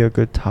videos could be a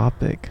good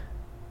topic.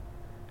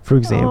 For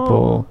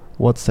example,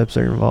 what steps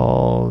are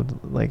involved,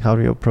 like how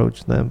do you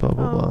approach them, blah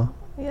blah blah.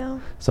 Yeah.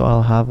 So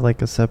I'll have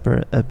like a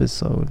separate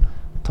episode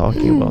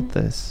talking about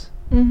this.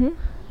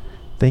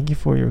 Thank you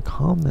for your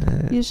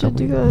comment. You should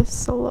do a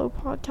solo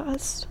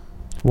podcast.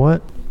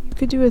 What? You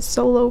could do a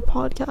solo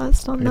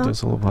podcast on that. Do a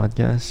solo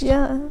podcast?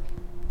 Yeah.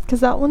 Because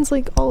that one's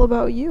like all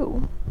about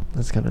you.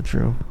 That's kind of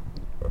true.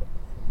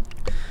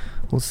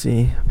 We'll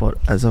see. But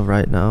as of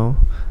right now,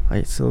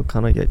 I still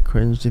kind of get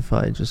cringed if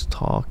I just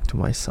talk to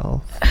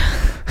myself.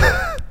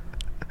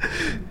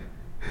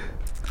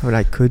 But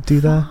I could do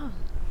that.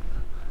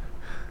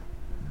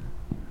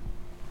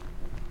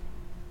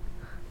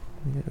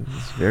 Yeah,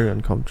 it's very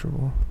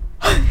uncomfortable.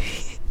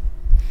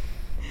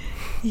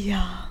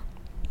 Yeah.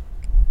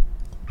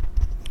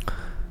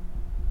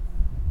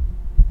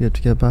 We have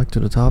to get back to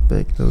the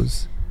topic.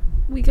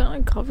 We kind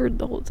of covered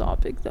the whole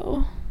topic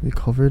though. We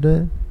covered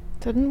it.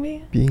 Didn't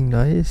we? Being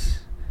nice.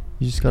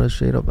 You just gotta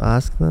straight up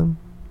ask them.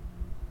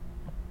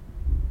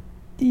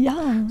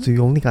 Yeah. So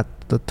you only got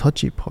the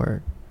touchy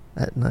part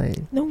at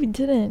night. No, we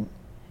didn't.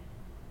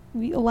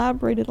 We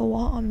elaborated a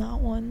lot on that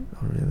one.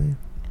 Oh,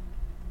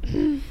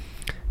 really?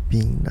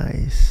 Being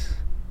nice.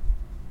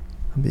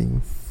 I'm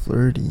being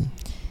flirty.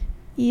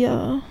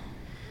 Yeah.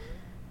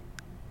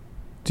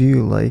 Do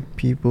you like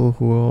people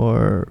who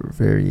are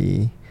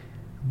very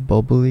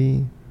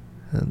bubbly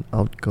and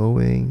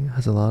outgoing,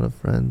 has a lot of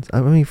friends?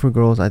 I mean, for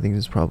girls, I think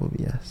it's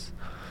probably yes.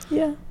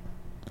 Yeah.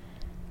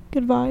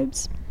 Good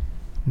vibes.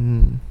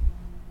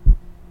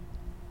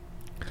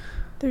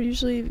 They're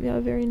usually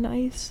very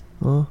nice.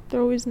 Oh.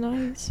 They're always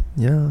nice.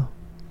 Yeah.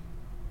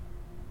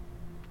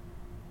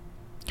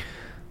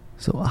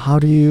 So how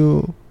do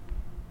you...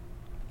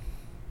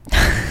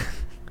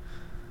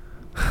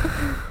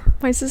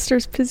 My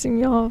sister's pissing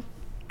me off.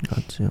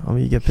 Gotcha. I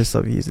mean, you get pissed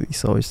off easily,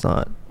 so it's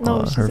not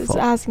No, she's her just fault.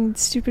 asking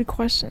stupid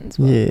questions.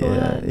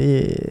 Yeah.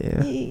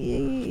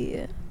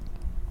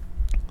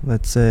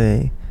 Let's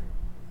say,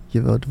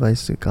 give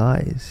advice to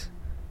guys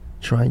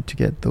trying to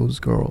get those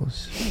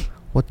girls.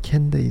 What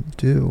can they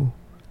do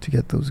to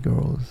get those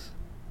girls?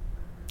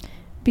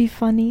 Be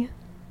funny.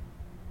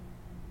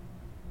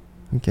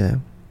 Okay.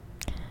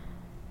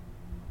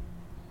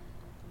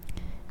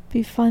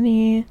 be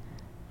funny.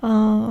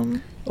 I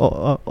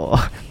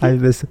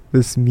have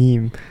this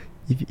meme.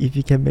 If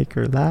you can make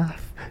her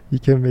laugh, you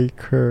can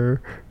make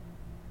her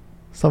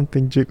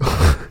something jiggle.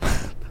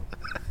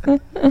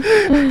 Have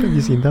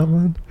you seen that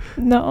one?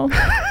 No.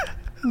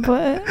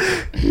 But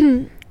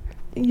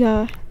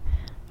yeah,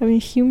 I mean,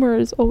 humor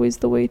is always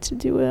the way to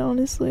do it,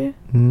 honestly.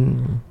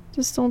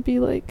 Just don't be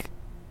like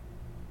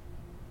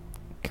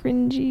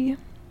cringy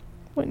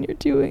when you're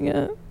doing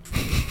it.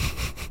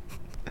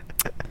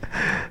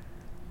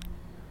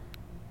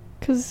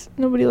 Because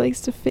nobody likes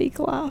to fake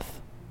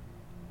laugh.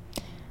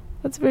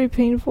 That's very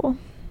painful.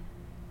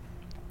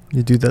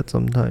 You do that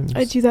sometimes.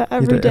 I do that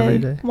every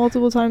day,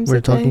 multiple times a day. When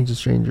you're talking to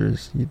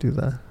strangers, you do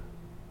that.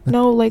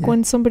 No, like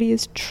when somebody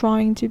is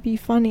trying to be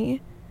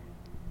funny.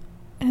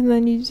 And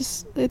then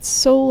it's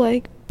so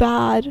like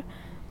bad,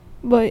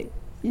 but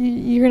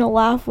you're going to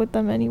laugh with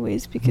them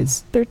anyways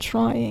because they're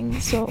trying,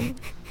 so.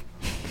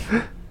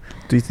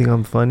 Do you think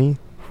I'm funny?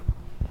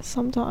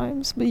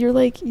 Sometimes, but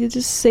you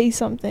just say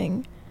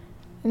something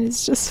and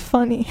it's just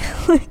funny.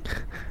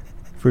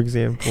 For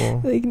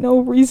example, like no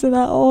reason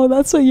at all.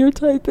 That's what your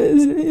type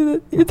is.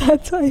 You're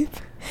that type.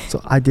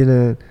 So I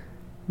didn't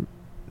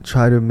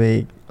try to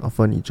make a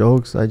funny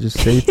jokes. I just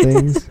say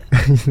things.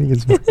 You think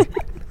it's funny?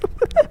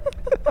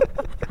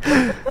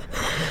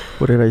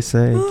 What did I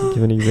say?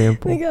 Give an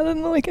example. Like, I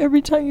don't know. Like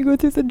every time you go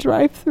through the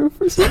drive-thru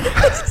for some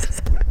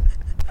reason.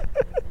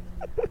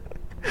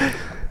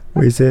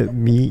 Wait, is it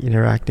me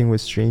interacting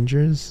with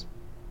strangers?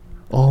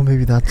 Oh,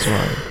 maybe that's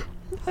why.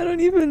 I don't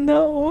even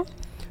know.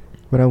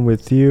 When I'm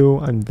with you,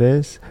 I'm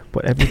this.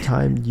 But every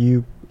time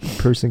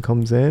person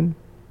comes in,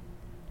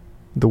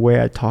 the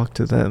way I talk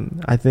to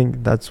them, I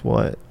think that's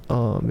what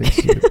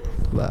makes you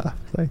laugh.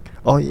 Like,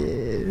 oh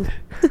yeah.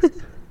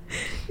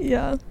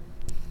 Yeah.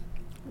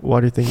 Why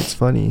do you think it's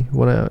funny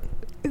when I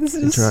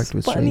interact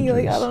with funny,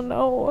 strangers? Like, I don't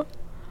know.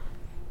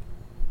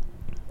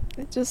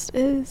 It just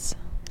is.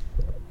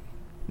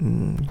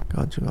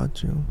 Got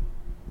you.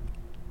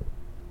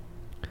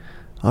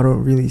 I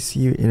don't really see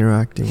you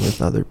interacting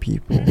with other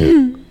people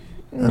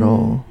at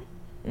all.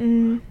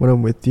 When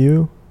I'm with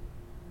you,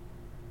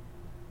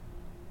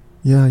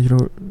 yeah, you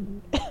don't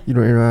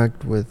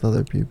interact with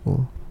other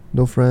people.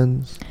 No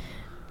friends.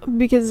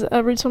 Because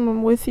every time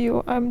I'm with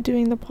you, I'm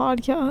doing the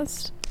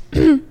podcast.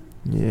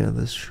 Yeah,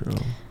 that's true.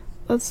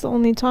 That's the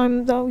only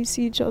time that we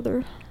see each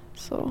other.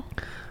 So.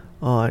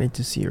 Oh, I need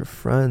to see your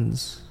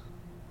friends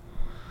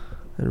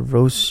and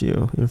roast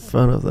you in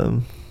front of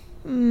them.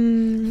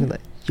 You're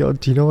like, yo,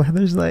 do you know what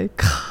Heather's like?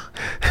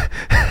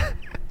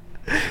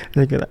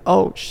 They're gonna,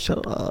 oh,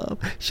 shut up.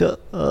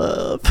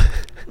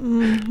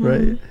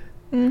 Right?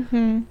 Got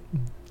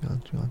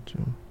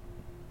you.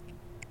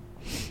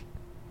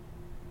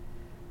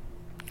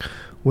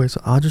 Wait,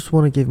 so I just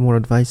want to give more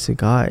advice to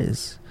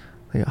guys,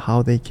 like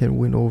how they can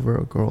win over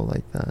a girl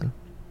like that.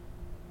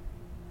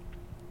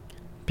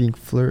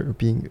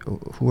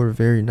 Who are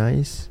very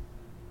nice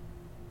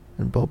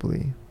and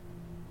bubbly.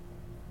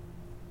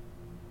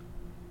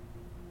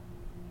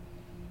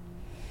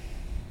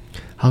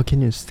 How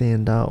can you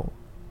stand out?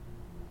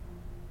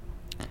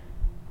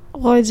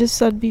 Well, I just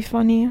said be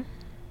funny.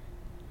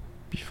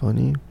 Be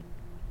funny?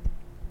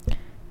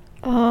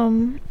 I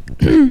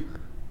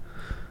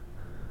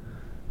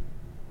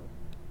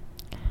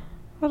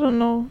don't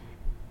know.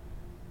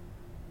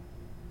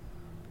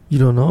 You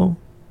don't know?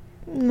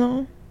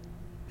 No.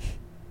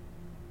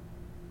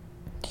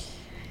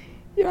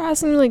 You're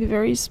asking me like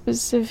very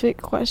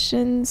specific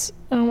questions,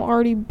 and I'm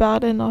already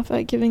bad enough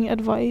at giving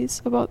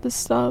advice about this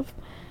stuff.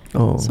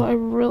 Oh. So I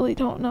really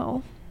don't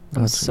know.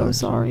 I'm so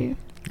sorry.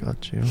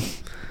 Got you.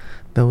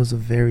 That was a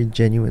very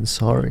genuine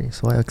sorry,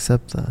 so I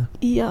accept that.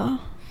 Yeah.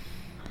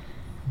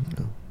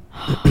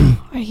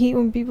 I hate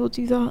when people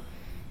do that.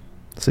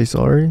 Say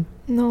sorry?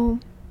 No.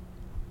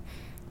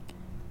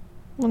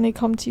 When they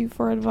come to you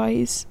for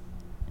advice,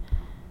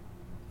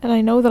 and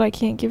I know that I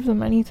can't give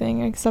them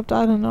anything except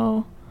I don't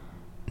know.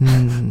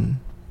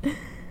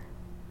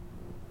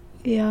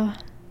 Yeah.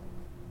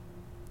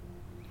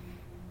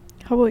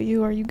 How about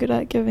you? Are you good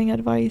at giving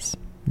advice?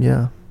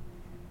 Yeah.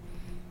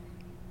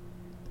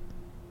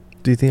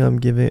 Do you think I'm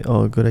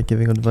good at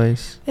giving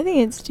advice? I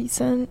think it's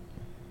decent.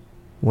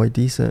 Why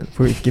decent?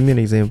 Give me an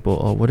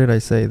example. What did I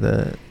say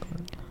that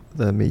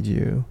made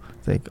you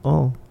think,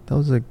 oh, that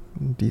was a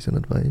decent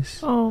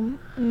advice? I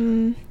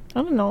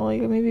don't know,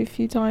 like maybe a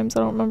few times. I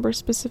don't remember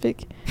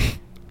specific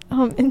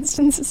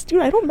instances.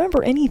 Dude, I don't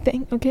remember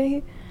anything,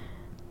 okay?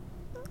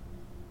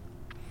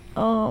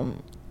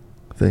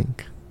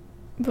 Think.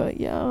 But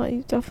yeah,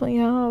 I definitely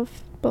have.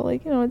 But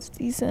like, it's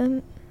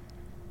decent.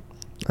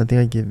 I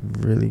think I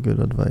give really good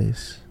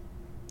advice.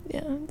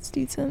 Yeah, it's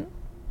decent.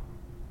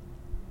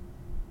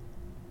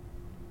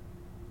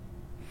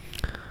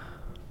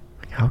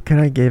 How can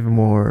I give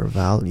more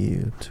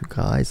value to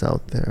guys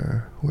out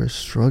there who are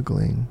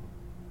struggling?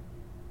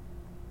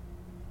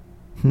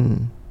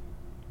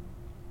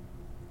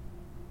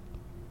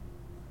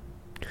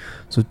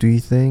 So do you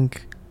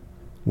think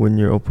when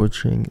you're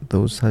approaching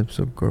those types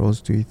of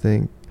girls, do you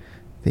think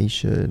they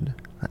should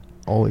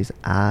always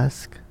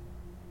ask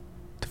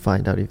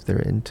find out if they're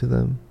into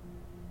them.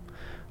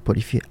 But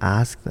if you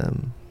ask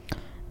them,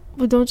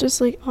 but don't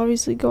just like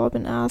obviously go up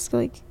and ask.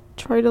 Like,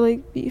 try to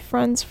like be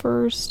friends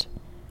first,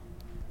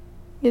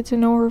 get to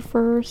know her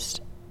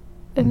first,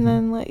 and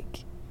then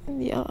like,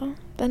 yeah,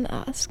 then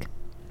ask.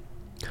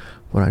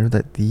 But I know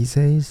that these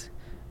days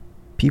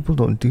people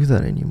don't do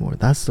that anymore.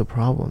 That's the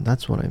problem.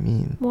 That's what I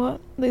mean.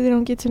 What? They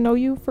don't get to know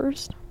you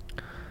first?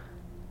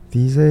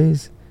 These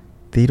days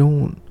they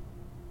don't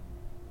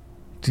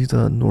do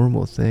the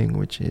normal thing,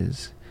 which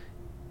is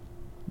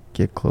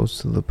get close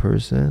to the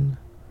person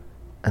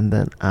and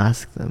then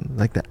ask them.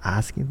 Like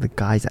the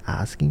guy's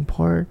asking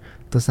part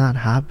does not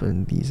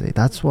happen these days.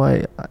 That's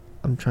why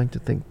I'm trying to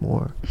think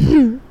more.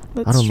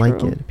 I don't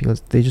like it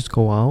because they just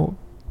go out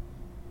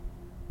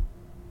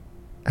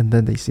and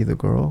then they see the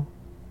girl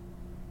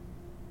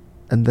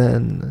and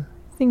then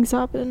things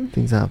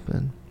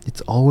happen.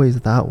 It's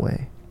always that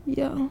way.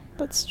 Yeah,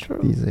 that's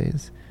true. These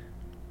days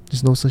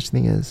there's no such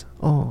thing as,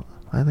 oh,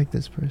 I like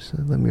this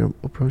person, let me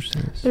approach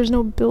this. There's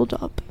no build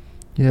up.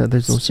 Yeah,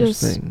 there's no such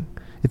thing.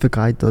 If a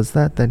guy does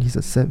that, then he's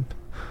a simp.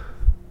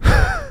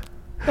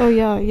 Oh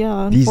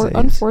yeah.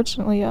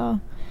 Unfortunately, yeah.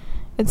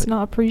 It's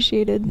not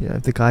appreciated. Yeah,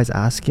 if the guy's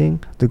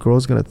asking, the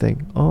girl's gonna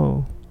think,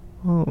 oh,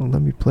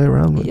 let me play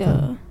around with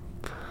him.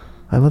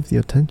 I love the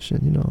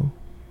attention, you know.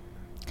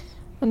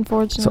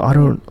 Unfortunately. So I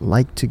don't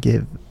like to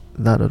give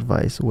that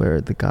advice where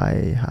the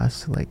guy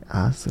has to like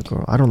ask the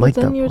girl. I don't like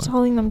that. But then you're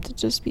telling them to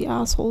just be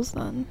assholes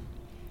then.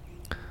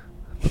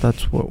 But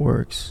that's what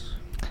works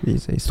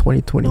these days,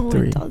 2023.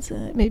 No, it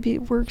doesn't. Maybe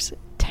it works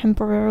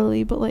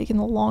temporarily, but like in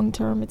the long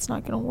term, it's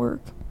not gonna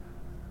work.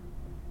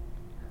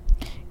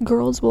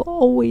 Girls will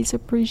always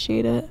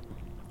appreciate it.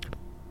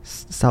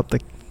 Stop the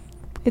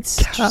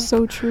It's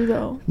so true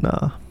though.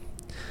 Nah.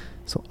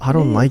 So I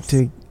don't like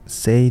to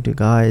say to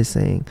guys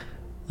saying,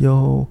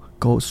 yo,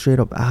 go straight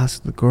up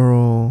ask the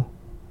girl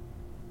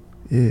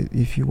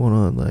if you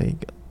wanna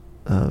like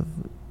I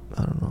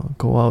don't know,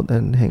 go out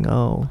and hang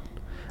out.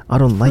 I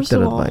don't like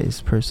that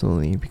advice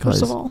personally, because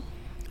first of all,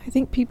 I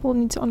think people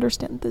need to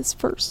understand this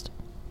first.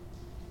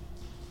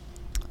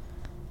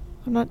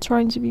 I'm not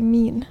trying to be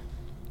mean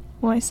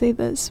when I say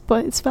this,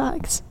 but it's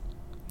facts.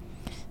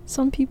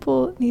 Some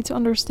people need to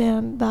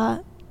understand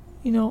that,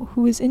 you know,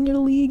 who is in your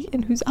league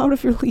and who's out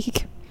of your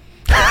league.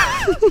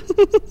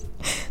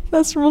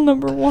 That's rule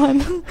number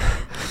 1.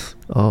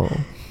 Oh.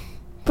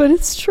 But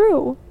it's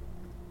true.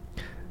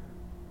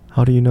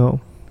 How do you know?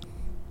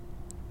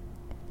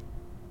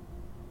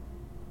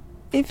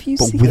 If you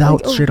but see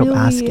without like straight up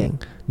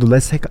asking. No,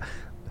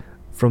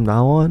 from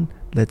now on,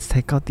 let's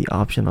take out the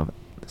option of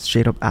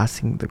straight up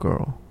asking the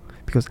girl,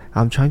 because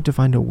I'm trying to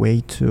find a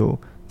way to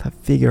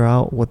figure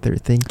out what they're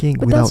thinking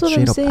without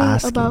straight up asking. That's what I'm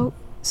saying about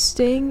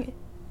staying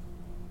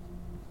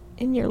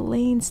in your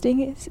lane,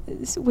 staying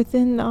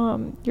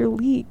within your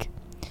league.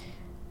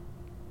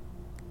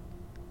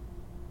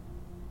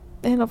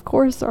 And of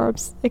course there are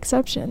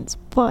exceptions,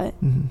 but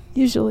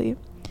usually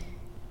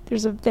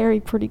there's a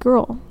very pretty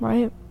girl,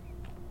 right?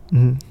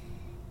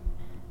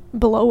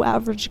 Below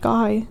average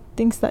guy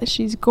thinks that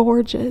she's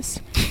gorgeous.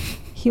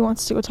 He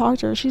wants to go talk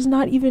to her. She's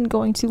not even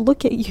going to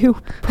look at you,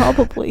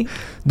 probably.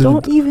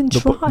 Don't even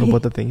try.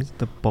 But the thing is,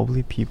 the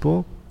bubbly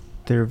people,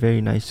 they're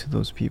very nice to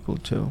those people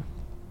too.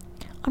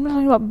 I'm not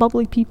talking about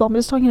bubbly people. I'm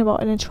just talking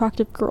about an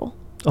attractive girl.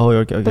 Oh,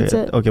 okay. That's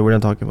it. Okay, we're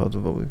not talking about the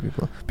bubbly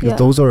people, because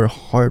those are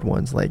hard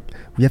ones. Like,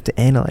 we have to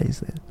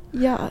analyze it.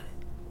 Yeah.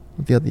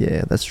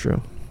 Yeah, that's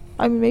true.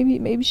 I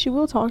mean, maybe she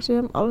will talk to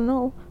him. I don't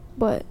know,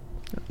 but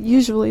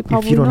usually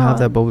probably if you don't not. have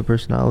that bubbly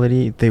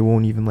personality, they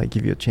won't even like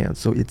give you a chance.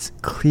 So it's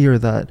clear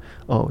that,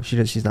 oh,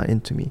 she's not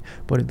into me.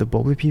 But if the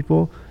bubbly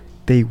people,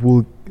 they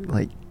will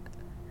like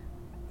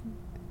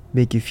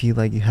make you feel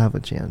like you have a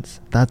chance.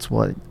 That's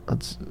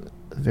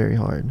very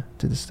hard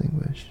to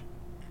distinguish.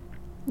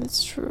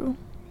 That's true.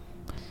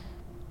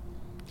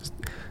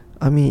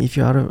 I mean, if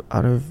you're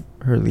out of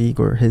her league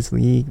or his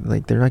league,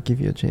 like, they're not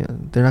giving you a chance.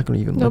 They're not gonna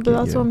even look at you. No,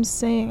 but that's what I'm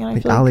saying. And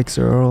like Alex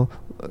Earl.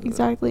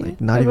 Exactly.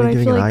 Like, not even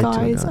giving an eye to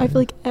a guy. I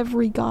feel like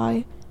every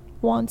guy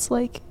wants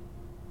like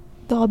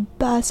the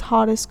best,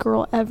 hottest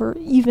girl ever,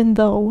 even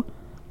though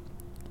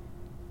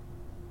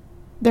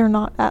they're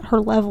not at her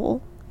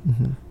level.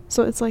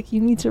 So it's like, you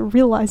need to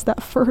realize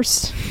that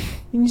first.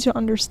 You need to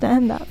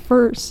understand that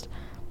first.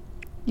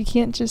 You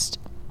can't just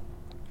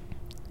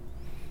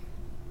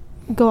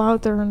go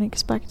out there and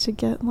expect to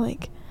get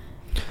like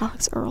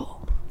Alex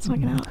Earl. It's not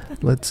gonna happen.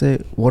 Let's say,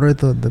 what are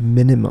the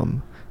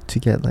minimum to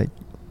get like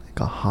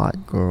a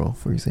hot girl,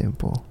 for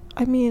example?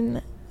 I mean,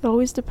 it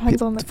always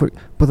depends on the.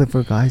 But like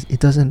for guys,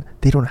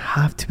 they don't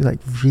have to be like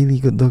really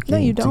good looking.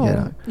 No, you don't.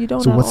 To get you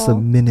don't. So at what's all.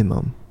 the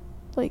minimum?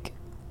 Like,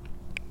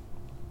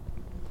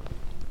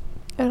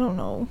 I don't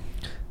know.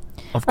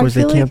 Of course,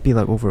 they can't be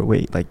like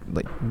overweight. Like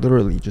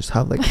literally, just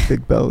have like a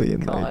big belly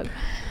and God. like.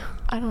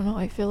 I don't know.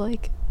 I feel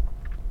like,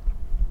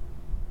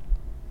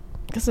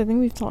 because I think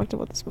we've talked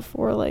about this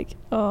before. Like,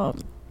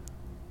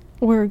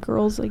 where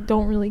girls like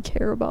don't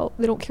care about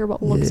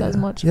looks as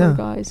much for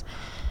guys,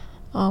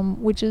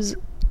 which is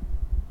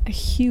a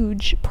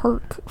huge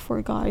perk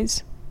for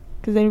guys,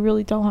 because they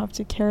really don't have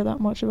to care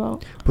that much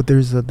about. But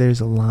there's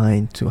a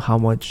line to how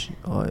much.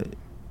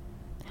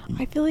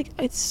 I feel like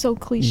it's so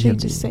cliche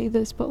to say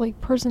this, but like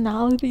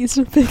personality is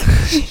a big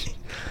thing.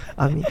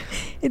 I mean,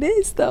 it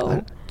is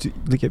though.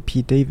 Look at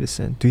Pete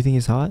Davidson. Do you think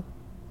he's hot?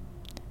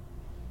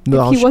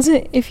 No,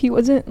 if he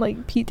wasn't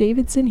like Pete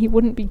Davidson, he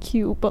wouldn't be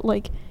cute. But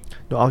like,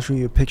 no, I'll show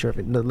you a picture of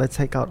it. No, let's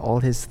take out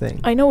all his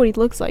thing. I know what he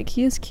looks like.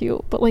 He is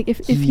cute. But like, if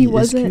he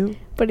wasn't, cute?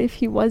 But if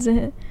he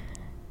wasn't,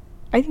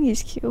 I think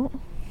he's cute.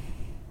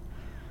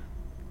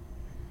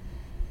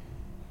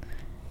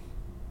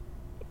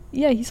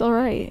 Yeah, he's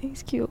alright.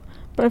 He's cute.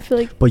 But I feel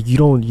like. But you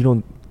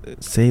don't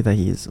say that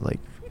he's like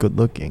good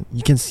looking.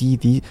 You can see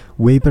the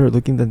way better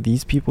looking than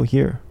these people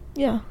here.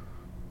 Yeah.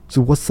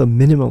 So what's the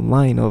minimum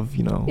line of,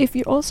 you know? If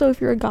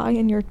you're a guy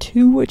and you're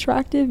too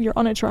attractive, you're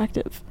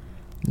unattractive.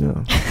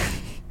 Yeah.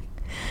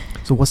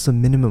 So what's the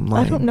minimum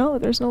line? I don't know.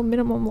 There's no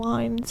minimum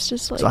line. It's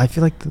just like. So I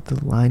feel like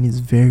the line is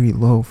very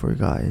low for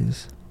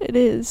guys. It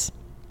is.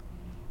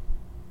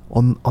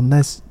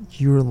 Unless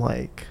you're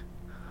like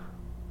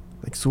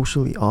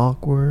socially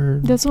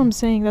awkward. That's what I'm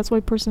saying. That's why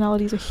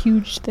personality is a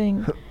huge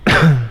thing.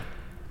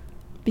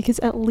 Because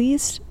at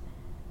least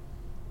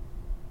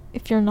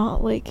if you're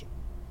not like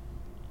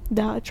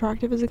that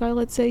attractive as a guy,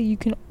 let's say, you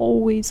can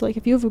always like,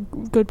 if you have a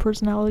good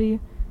personality,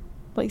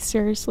 like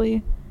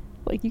seriously,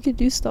 like you could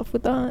do stuff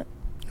with that.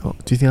 Oh,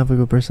 do you think I have a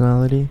good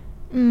personality?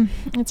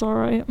 It's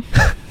alright.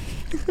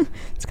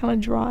 It's kind of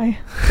dry.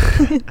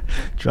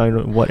 Dry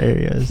in what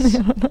areas?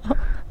 I don't know.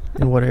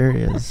 In what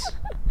areas?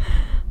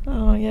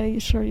 Oh yeah, you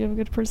have a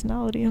good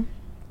personality?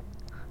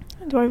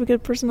 Do I have a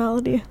good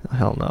personality?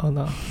 Hell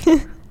no.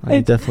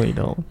 I definitely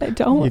don't. I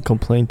don't. You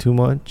complain too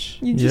much.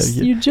 You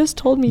just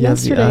told me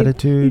yesterday. You have the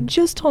attitude. You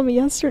just told me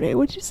yesterday.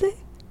 What'd you say?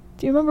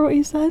 Do you remember what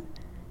you said?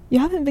 You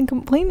haven't been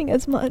complaining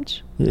as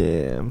much.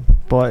 Yeah,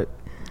 but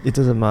it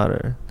doesn't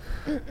matter.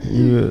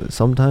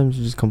 Sometimes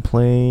you just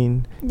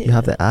complain. Yeah. You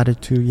have the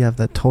attitude. You have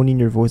that tone in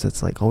your voice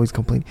that's like always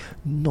complaining.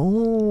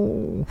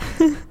 No,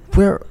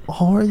 where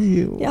are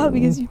you? Yeah,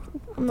 because you.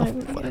 And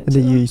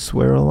then you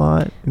swear a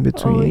lot in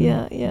between. Oh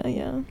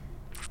yeah.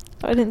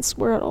 I didn't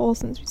swear at all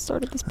since we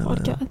started this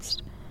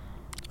podcast.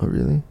 Oh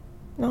really?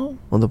 No.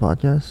 On the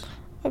podcast?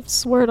 I've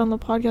sweared on the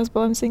podcast,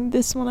 but I'm saying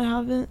this one I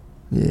haven't.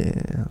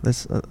 Yeah,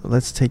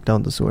 let's take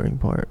down the swearing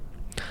part.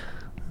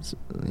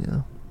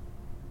 Yeah.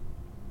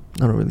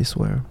 I don't really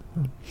swear.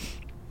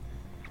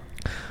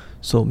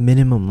 So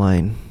minimum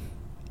line.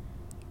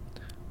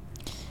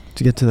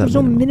 To get to that. There's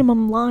no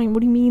minimum line. What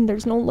do you mean?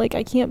 There's no like.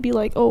 I can't be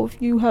like, oh,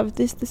 if you have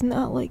this, and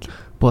that, like.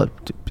 But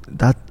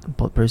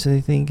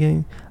personally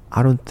thinking,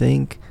 I don't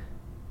think.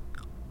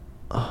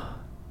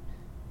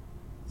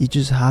 You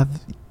just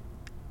have.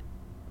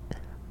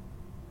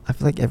 I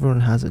feel like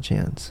everyone has a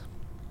chance.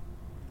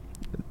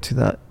 To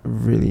that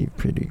really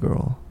pretty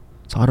girl,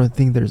 so I don't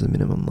think there's a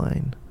minimum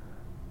line.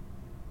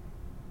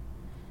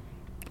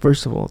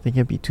 First of all, they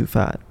can't be too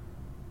fat.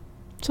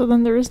 So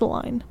then there is the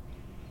line.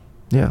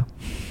 Yeah.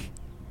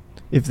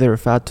 If they're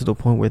fat to the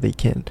point where they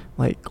can't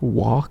like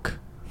walk,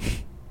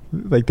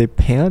 like they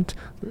pant,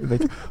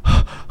 like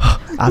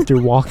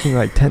after walking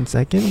like 10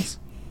 seconds.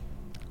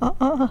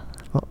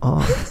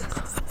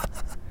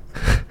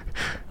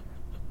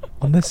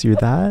 Unless you're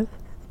that,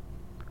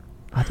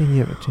 I think you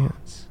have a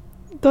chance.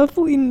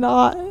 Definitely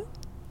not.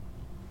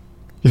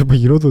 Yeah, but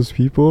you know those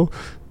people,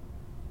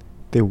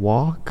 they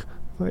walk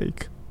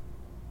like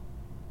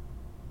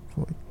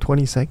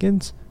 20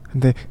 seconds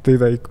and they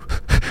like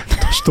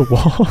touch the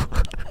wall.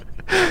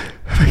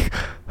 Like,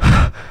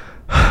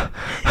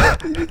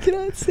 you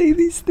cannot say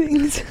these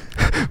things.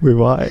 Wait,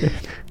 why?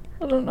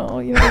 I don't know.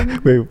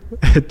 Wait,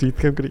 do you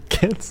think I'm gonna get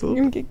canceled?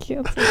 You're gonna get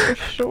canceled for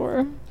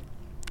sure.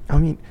 I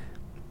mean,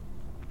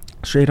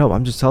 straight up,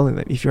 I'm just telling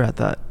them, if you're at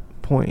that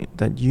point,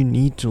 that you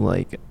need to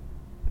like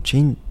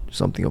change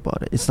something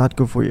about it. It's not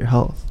good for your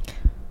health.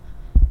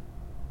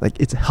 Like,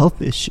 it's a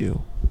health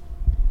issue.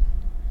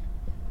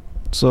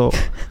 So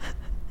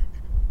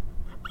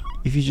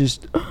if you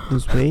just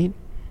lose weight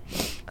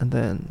and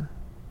then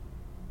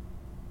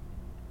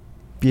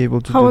be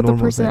able to how do about normal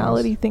the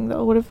personality things. thing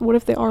though? What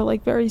if they are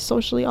like very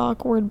socially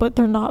awkward but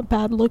they're not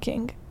bad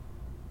looking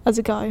as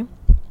a guy?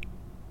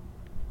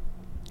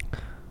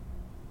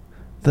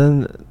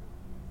 Then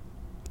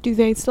do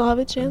they still have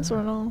a chance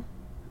or no?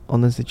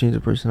 Unless they change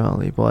their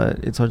personality, but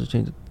it's hard to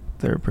change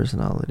their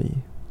personality.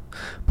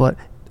 But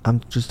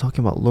I'm just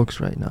talking about looks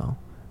right now.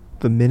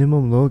 The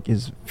minimum look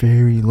is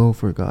very low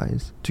for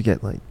guys to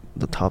get like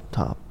the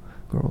top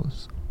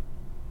girls.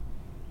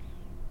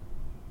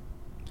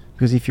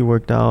 Because if you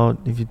worked out,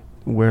 if you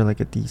wear like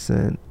a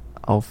decent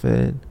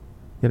outfit,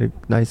 get a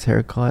nice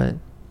haircut,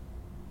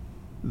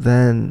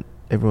 then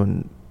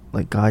everyone,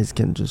 like guys,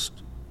 can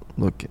just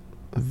look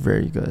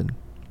very good.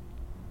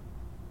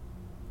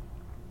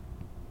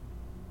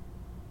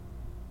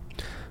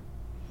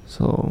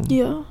 So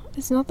yeah,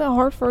 it's not that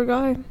hard for a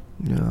guy.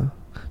 Yeah.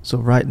 So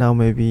right now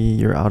maybe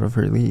you're out of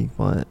her league,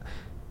 but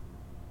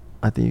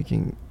I think you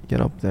can get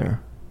up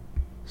there.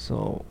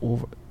 So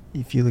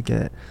if you look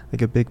at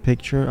like a big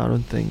picture, I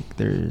don't think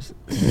there's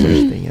such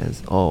thing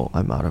as, oh,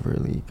 I'm out of her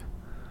league.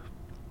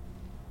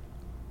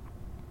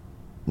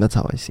 That's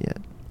how I see it.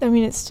 I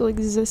mean, it still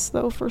exists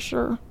though, for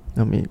sure.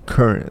 I mean,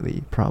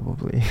 currently,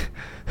 probably.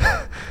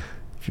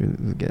 If you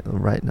look at it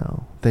right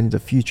now. Then in the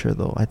future,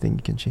 though, I think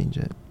you can change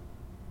it.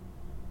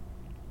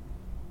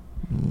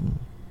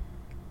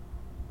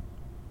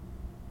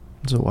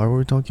 So why were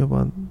we talking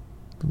about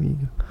the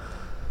league?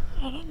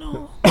 I don't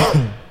know.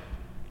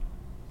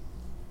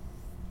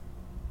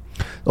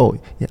 Oh,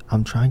 yeah,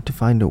 I'm trying to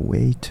find a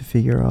way to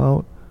figure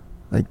out,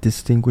 like,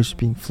 distinguish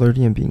being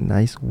flirty and being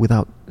nice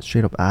without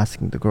straight up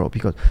asking the girl.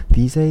 Because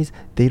these days,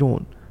 there's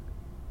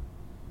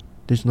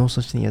no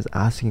such thing as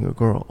asking a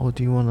girl, oh,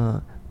 do you want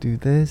to do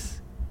this?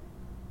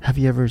 Have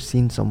you ever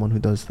seen someone who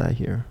does that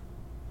here?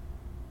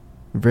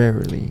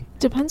 Rarely.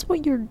 Depends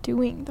what you're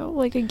doing, though.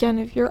 Like, again,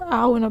 if you're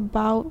out and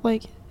about,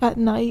 like, at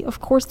night,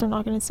 of course they're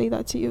not going to say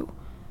that to you.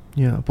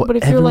 Yeah, but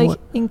if you're, like,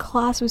 in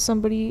class with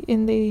somebody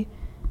and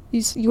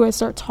you guys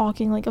start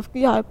talking, like,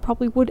 yeah, it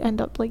probably would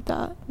end up like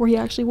that, where he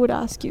actually would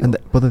ask you.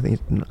 But the thing is,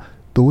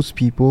 those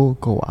people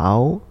go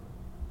out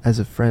as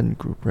a friend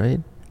group,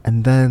 right?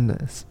 And then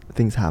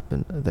things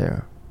happen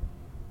there.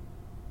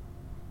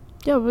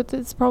 Yeah, but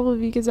it's probably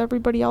because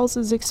everybody else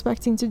is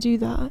expecting to do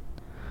that.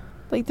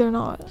 Like, they're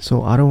not.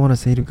 So I don't want to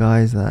say to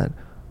guys that,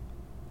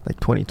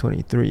 like,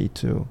 2023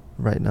 to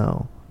right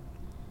now,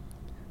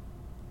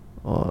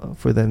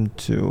 for them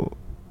to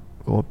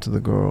go up to the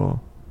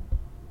girl,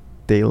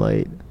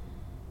 daylight,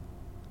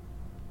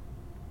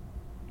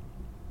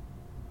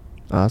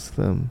 ask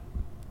them,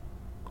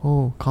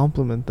 oh,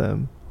 compliment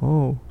them,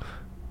 oh,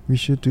 we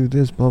should do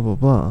this, blah blah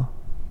blah.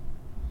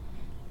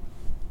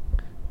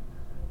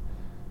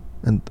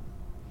 And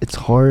it's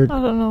hard,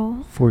 I don't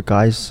know, for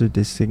guys to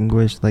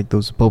distinguish, like,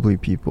 those bubbly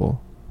people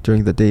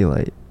during the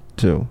daylight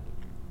too.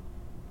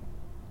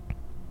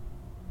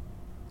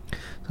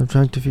 So I'm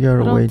trying to figure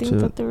out a way to. I don't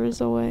think that there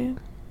is a way.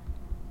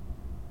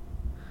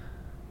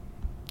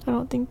 I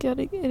don't think that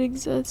it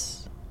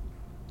exists.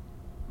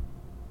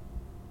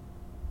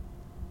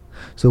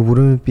 So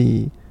wouldn't it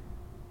be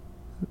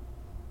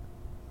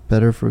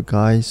better for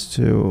guys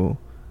to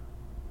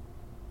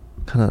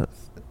kind of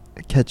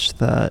catch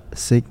that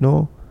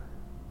signal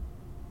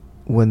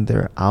when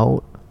they're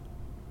out?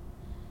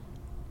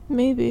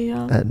 Maybe,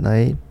 yeah. At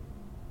night?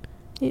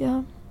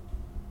 Yeah.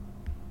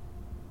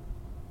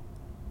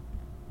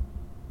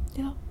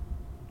 Yeah.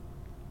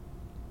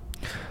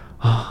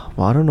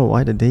 Well, I don't know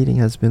why the dating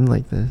has been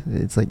like this.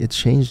 It's like, it's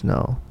changed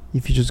now.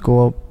 If you just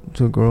go up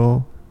to a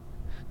girl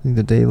in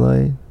the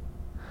daylight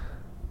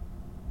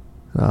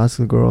and ask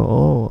the girl,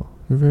 oh,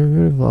 you're very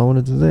beautiful, I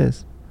want to do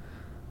this,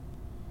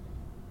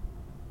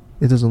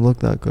 it doesn't look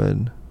that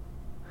good.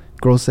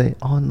 Girls say,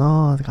 oh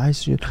no,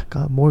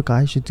 more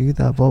guys should do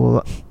that, blah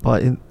blah blah.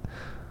 But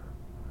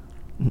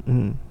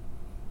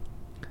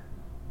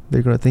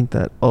they're gonna think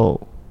that,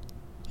 oh,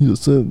 he's a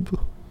simp.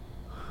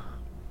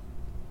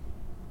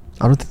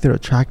 I don't think they're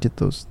attracted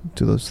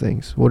to those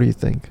things. What do you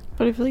think?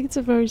 But I feel like it's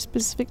a very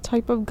specific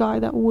type of guy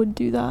that would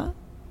do that.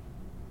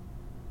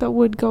 That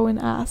would go and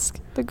ask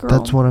the girl.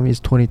 That's what I mean.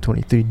 It's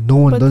 2023. No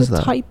one does that. But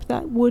the type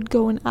that would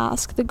go and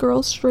ask the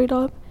girl straight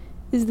up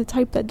is the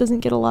type that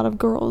doesn't get a lot of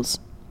girls.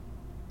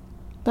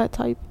 That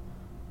type.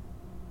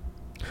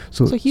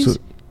 So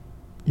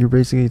you're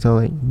basically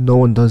telling no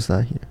one does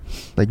that here,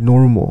 like,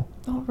 normal.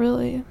 Oh,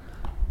 really?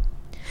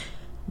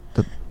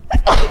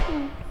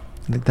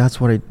 Like,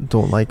 that's what I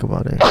don't like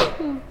about it.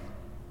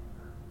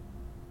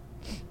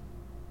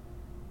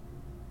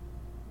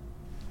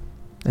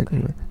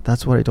 Anyway,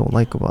 that's what I don't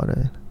like about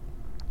it.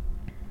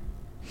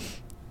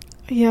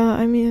 Yeah,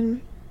 I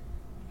mean,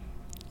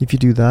 if you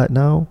do that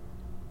now,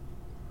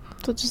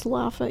 they'll just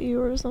laugh at you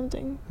or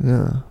something.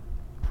 Yeah.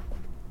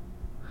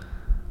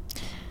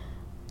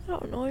 I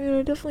don't know. I mean,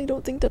 I definitely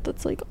don't think that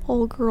that's, like,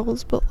 all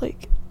girls, but,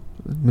 like,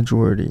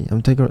 majority.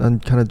 I'm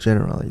kind of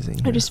generalizing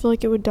here. I just feel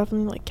like it would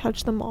definitely, like,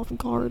 catch them off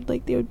guard.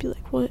 Like, they would be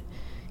like, what?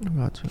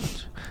 Gotcha.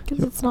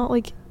 Because it's not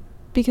like,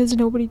 because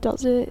nobody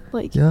does it,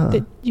 like,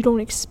 that you don't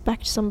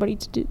expect somebody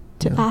to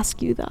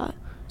ask you that.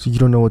 So you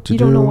don't know what to do. You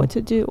don't know what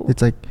to do.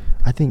 It's like,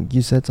 I think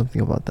you said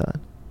something about that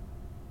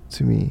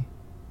to me.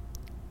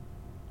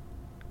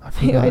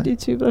 I do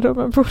too, but I don't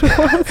remember what it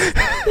was.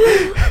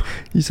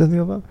 You said something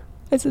about?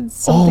 I said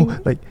something. Oh,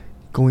 like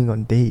going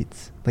on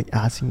dates, like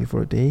asking me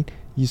for a date.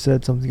 You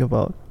said something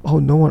about, oh,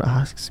 no one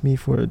asks me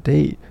for a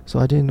date, so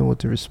I didn't know what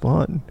to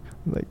respond.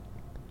 Like,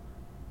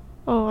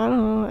 oh, I don't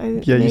know.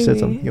 Maybe. You said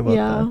something about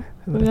that.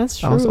 I mean, that's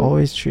true. I was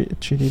always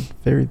treated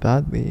very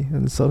badly,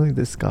 and suddenly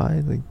this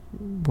guy, like,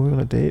 going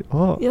on a date.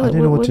 Oh, yeah, I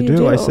didn't know what to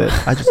do. I said,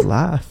 I just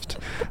laughed.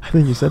 I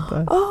think you said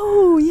that.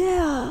 Oh,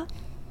 yeah.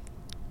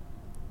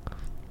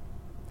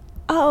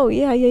 Oh,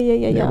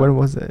 yeah. When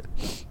was it?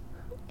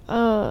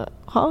 Huh?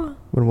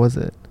 When was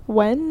it?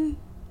 When?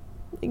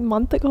 Like, a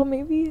month ago,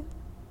 maybe?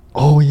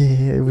 Oh,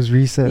 yeah. It was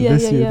recent.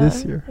 This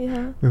year.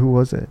 Yeah. Who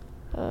was it?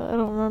 I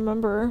don't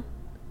remember.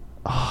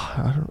 Oh,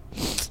 I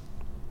don't.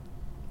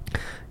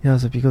 Yeah,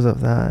 so because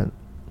of that,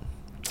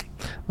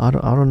 I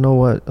don't know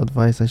what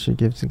advice I should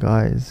give to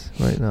guys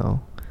right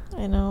now.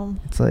 I know.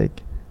 It's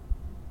like,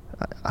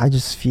 I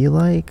just feel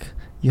like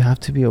you have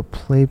to be a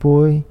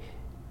playboy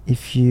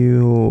if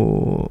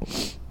you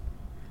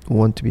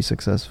want to be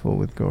successful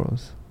with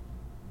girls.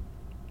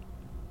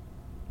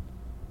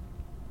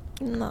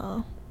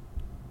 No.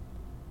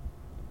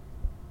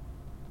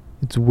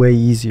 It's way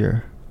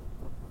easier.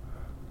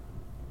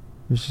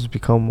 You just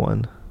become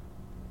one.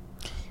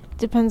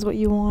 Depends what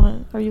you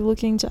want. Are you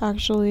looking to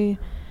actually,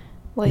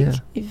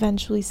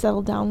 eventually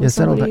settle down with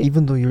somebody? Settle down,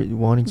 even though you're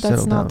wanting to settle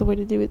down. That's not the way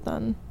to do it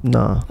then.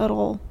 Nah. At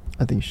all.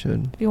 I think you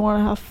should. If you want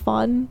to have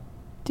fun,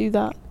 do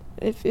that.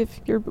 If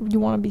you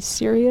want to be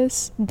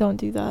serious, don't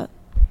do that.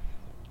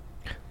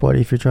 But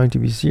if you're trying to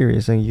be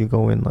serious and you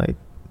go in like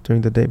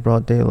during the day,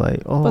 broad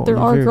daylight, but there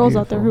are girls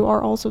out there who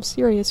are also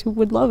serious who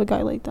would love a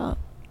guy like that.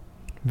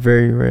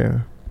 Very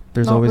rare.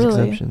 There's Not always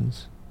really.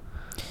 exceptions.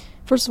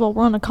 First of all,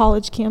 we're on a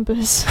college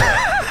campus.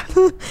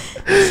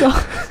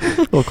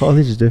 Well,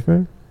 college is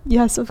different?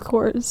 Yes, of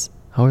course.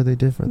 How are they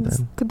different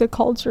then? The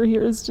culture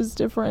here is just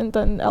different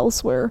than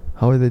elsewhere.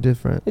 How are they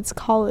different? It's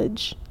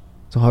college.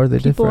 So how are they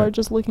different? People are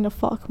just looking to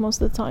fuck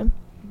most of the time.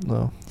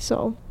 No.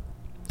 So.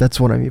 That's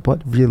what I mean.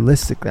 But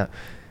realistic,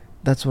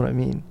 that's what I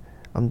mean.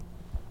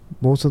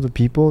 Most of the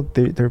people,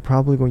 they're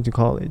probably going to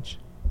college.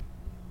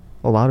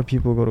 A lot of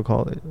people go to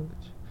college.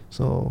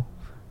 So,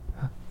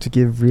 to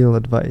give real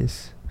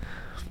advice,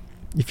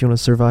 if you want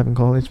to survive in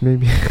college,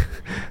 maybe.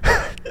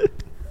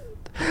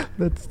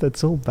 That's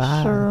so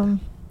bad. Sure.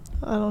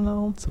 I don't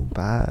know. So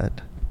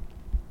bad.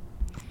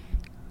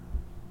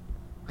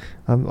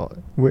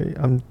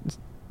 I'm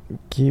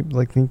keep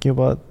like thinking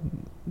about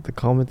the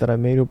comment that I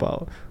made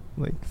about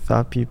like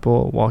fat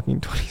people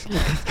walking 20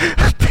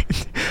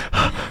 seconds.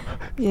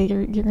 Yeah,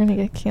 you're gonna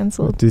get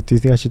canceled. Do you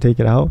think I should take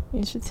it out?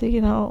 You should take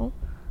it out.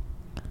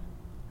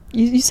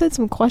 You said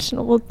some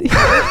questionable things.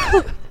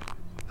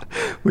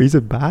 Wait, is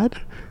it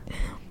bad?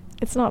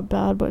 It's not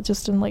bad, but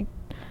just in like,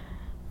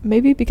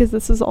 maybe because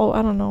this is all,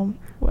 I don't know.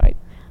 Right.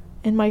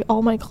 In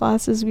all my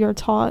classes, we are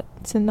taught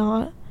to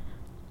not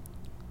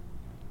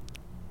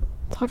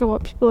talk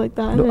about people like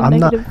that. No, in a I'm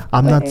negative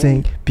not way.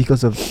 saying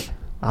because of.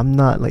 I'm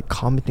not like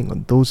commenting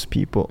on those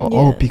people. Yeah.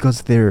 Oh,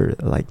 because they're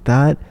like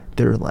that.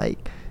 They're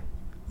like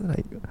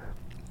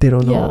they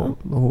don't know.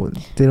 Oh,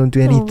 they don't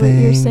do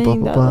anything. Blah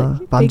blah blah.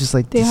 Like, but I'm just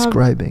like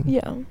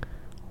describing.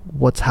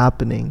 What's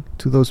happening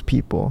to those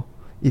people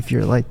if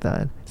you're like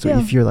that. So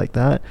if you're like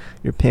that,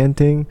 you're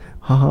panting,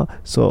 haha.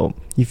 So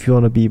if you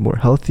want to be more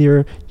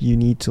healthier, you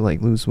need to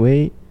like lose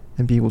weight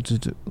and be able to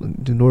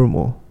do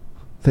normal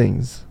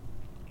things.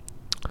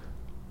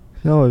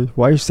 No,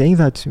 why are you saying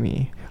that to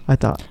me? I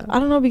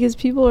don't know, because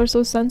people are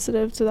so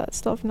sensitive to that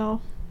stuff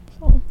now.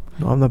 So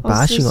no, I'm not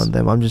bashing on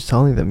them. I'm just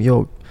telling them,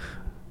 yo,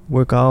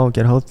 work out,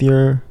 get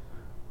healthier.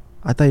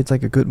 I thought it's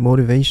like a good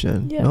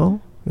motivation. Yeah,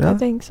 no? Yeah, I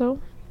think so.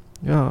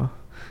 Yeah.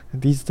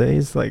 These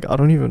days, like, I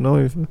don't even know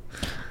if...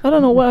 I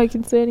don't know what I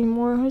can say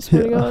anymore. I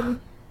swear to God.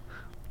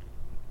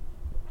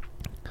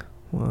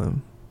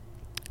 Well,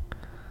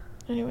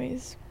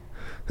 anyways.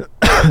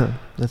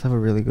 Let's have a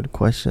really good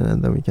question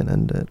and then we can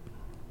end it.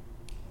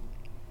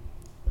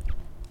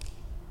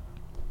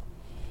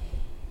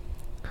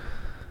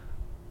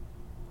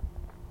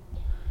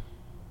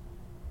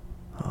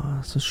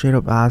 So straight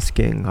up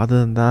asking.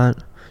 Other than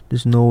that,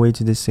 there's no way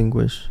to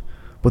distinguish.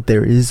 But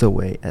there is a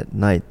way at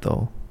night,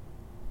 though,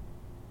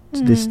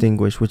 to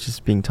distinguish which is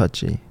being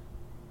touchy.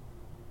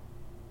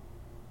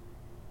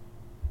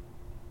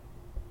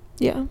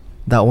 Yeah.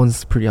 That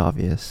one's pretty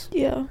obvious.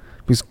 Yeah.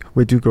 Because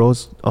wait, do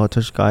girls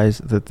touch guys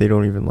that they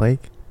don't even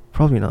like?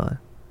 Probably not.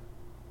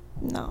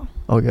 No.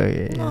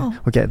 Okay, yeah. No.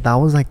 Okay, that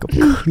was like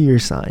a clear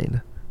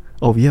sign.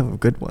 Oh, we have a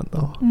good one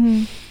though.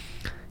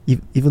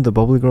 Even the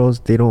bubbly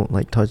girls, they don't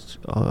like touch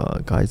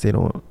guys. They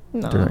don't.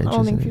 No, I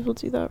don't think people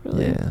do that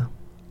really. Yeah.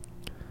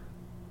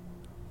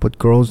 But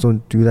girls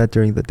don't do that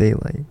during the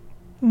daylight.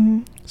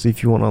 So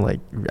if you want to like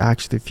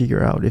actually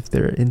figure out if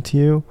they're into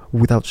you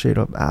without straight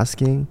up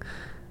asking,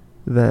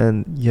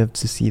 then you have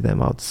to see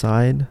them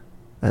outside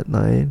at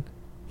night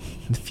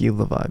and feel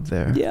the vibe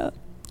there. Yeah.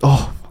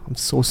 Oh, I'm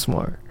so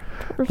smart.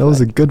 Perfect. That was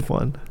a good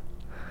one.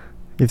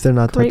 If they're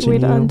not Great touching you.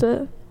 Great way to end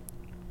it.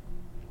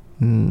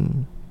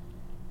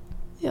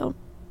 Yeah.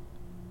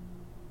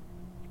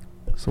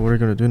 So what are you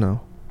gonna do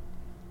now?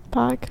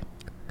 Pack.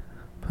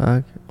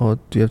 Oh,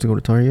 do you have to go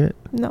to Target?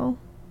 No.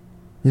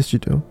 Yes, you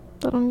do.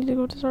 I don't need to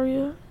go to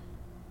Target.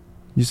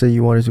 You said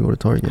you wanted to go to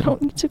Target. I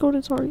don't need to go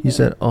to Target. You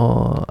said,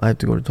 oh, I have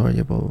to go to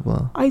Target, blah, blah,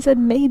 blah. I said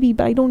maybe,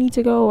 but I don't need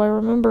to go. I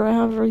remember I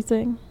have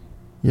everything.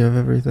 You have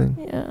everything?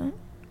 Yeah.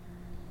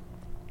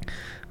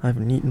 I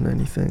haven't eaten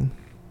anything.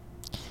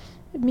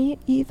 Me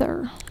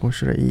either. What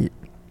should I eat?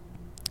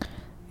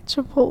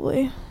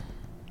 Chipotle.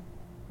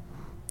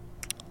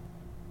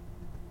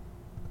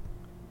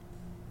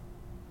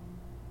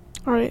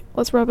 Alright,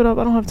 let's wrap it up.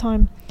 I don't have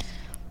time.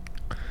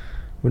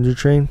 When's your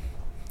train?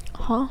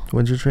 Huh?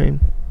 When's your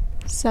train?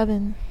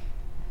 7.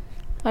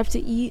 I have to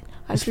eat.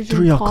 I have to It's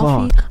drink 3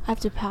 coffee. o'clock. I have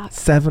to pack.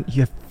 7?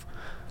 You have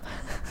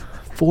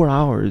 4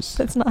 hours.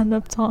 That's not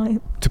enough time.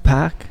 To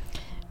pack?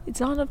 It's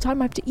not enough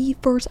time. I have to eat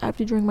first. I have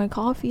to drink my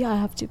coffee. I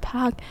have to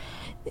pack.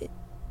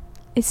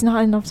 It's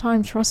not enough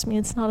time. Trust me,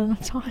 it's not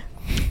enough time.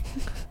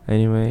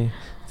 Anyway,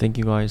 thank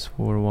you guys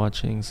for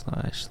watching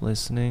 /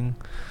 listening.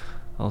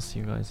 I'll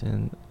see you guys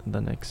in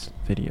the next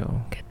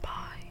video. Goodbye.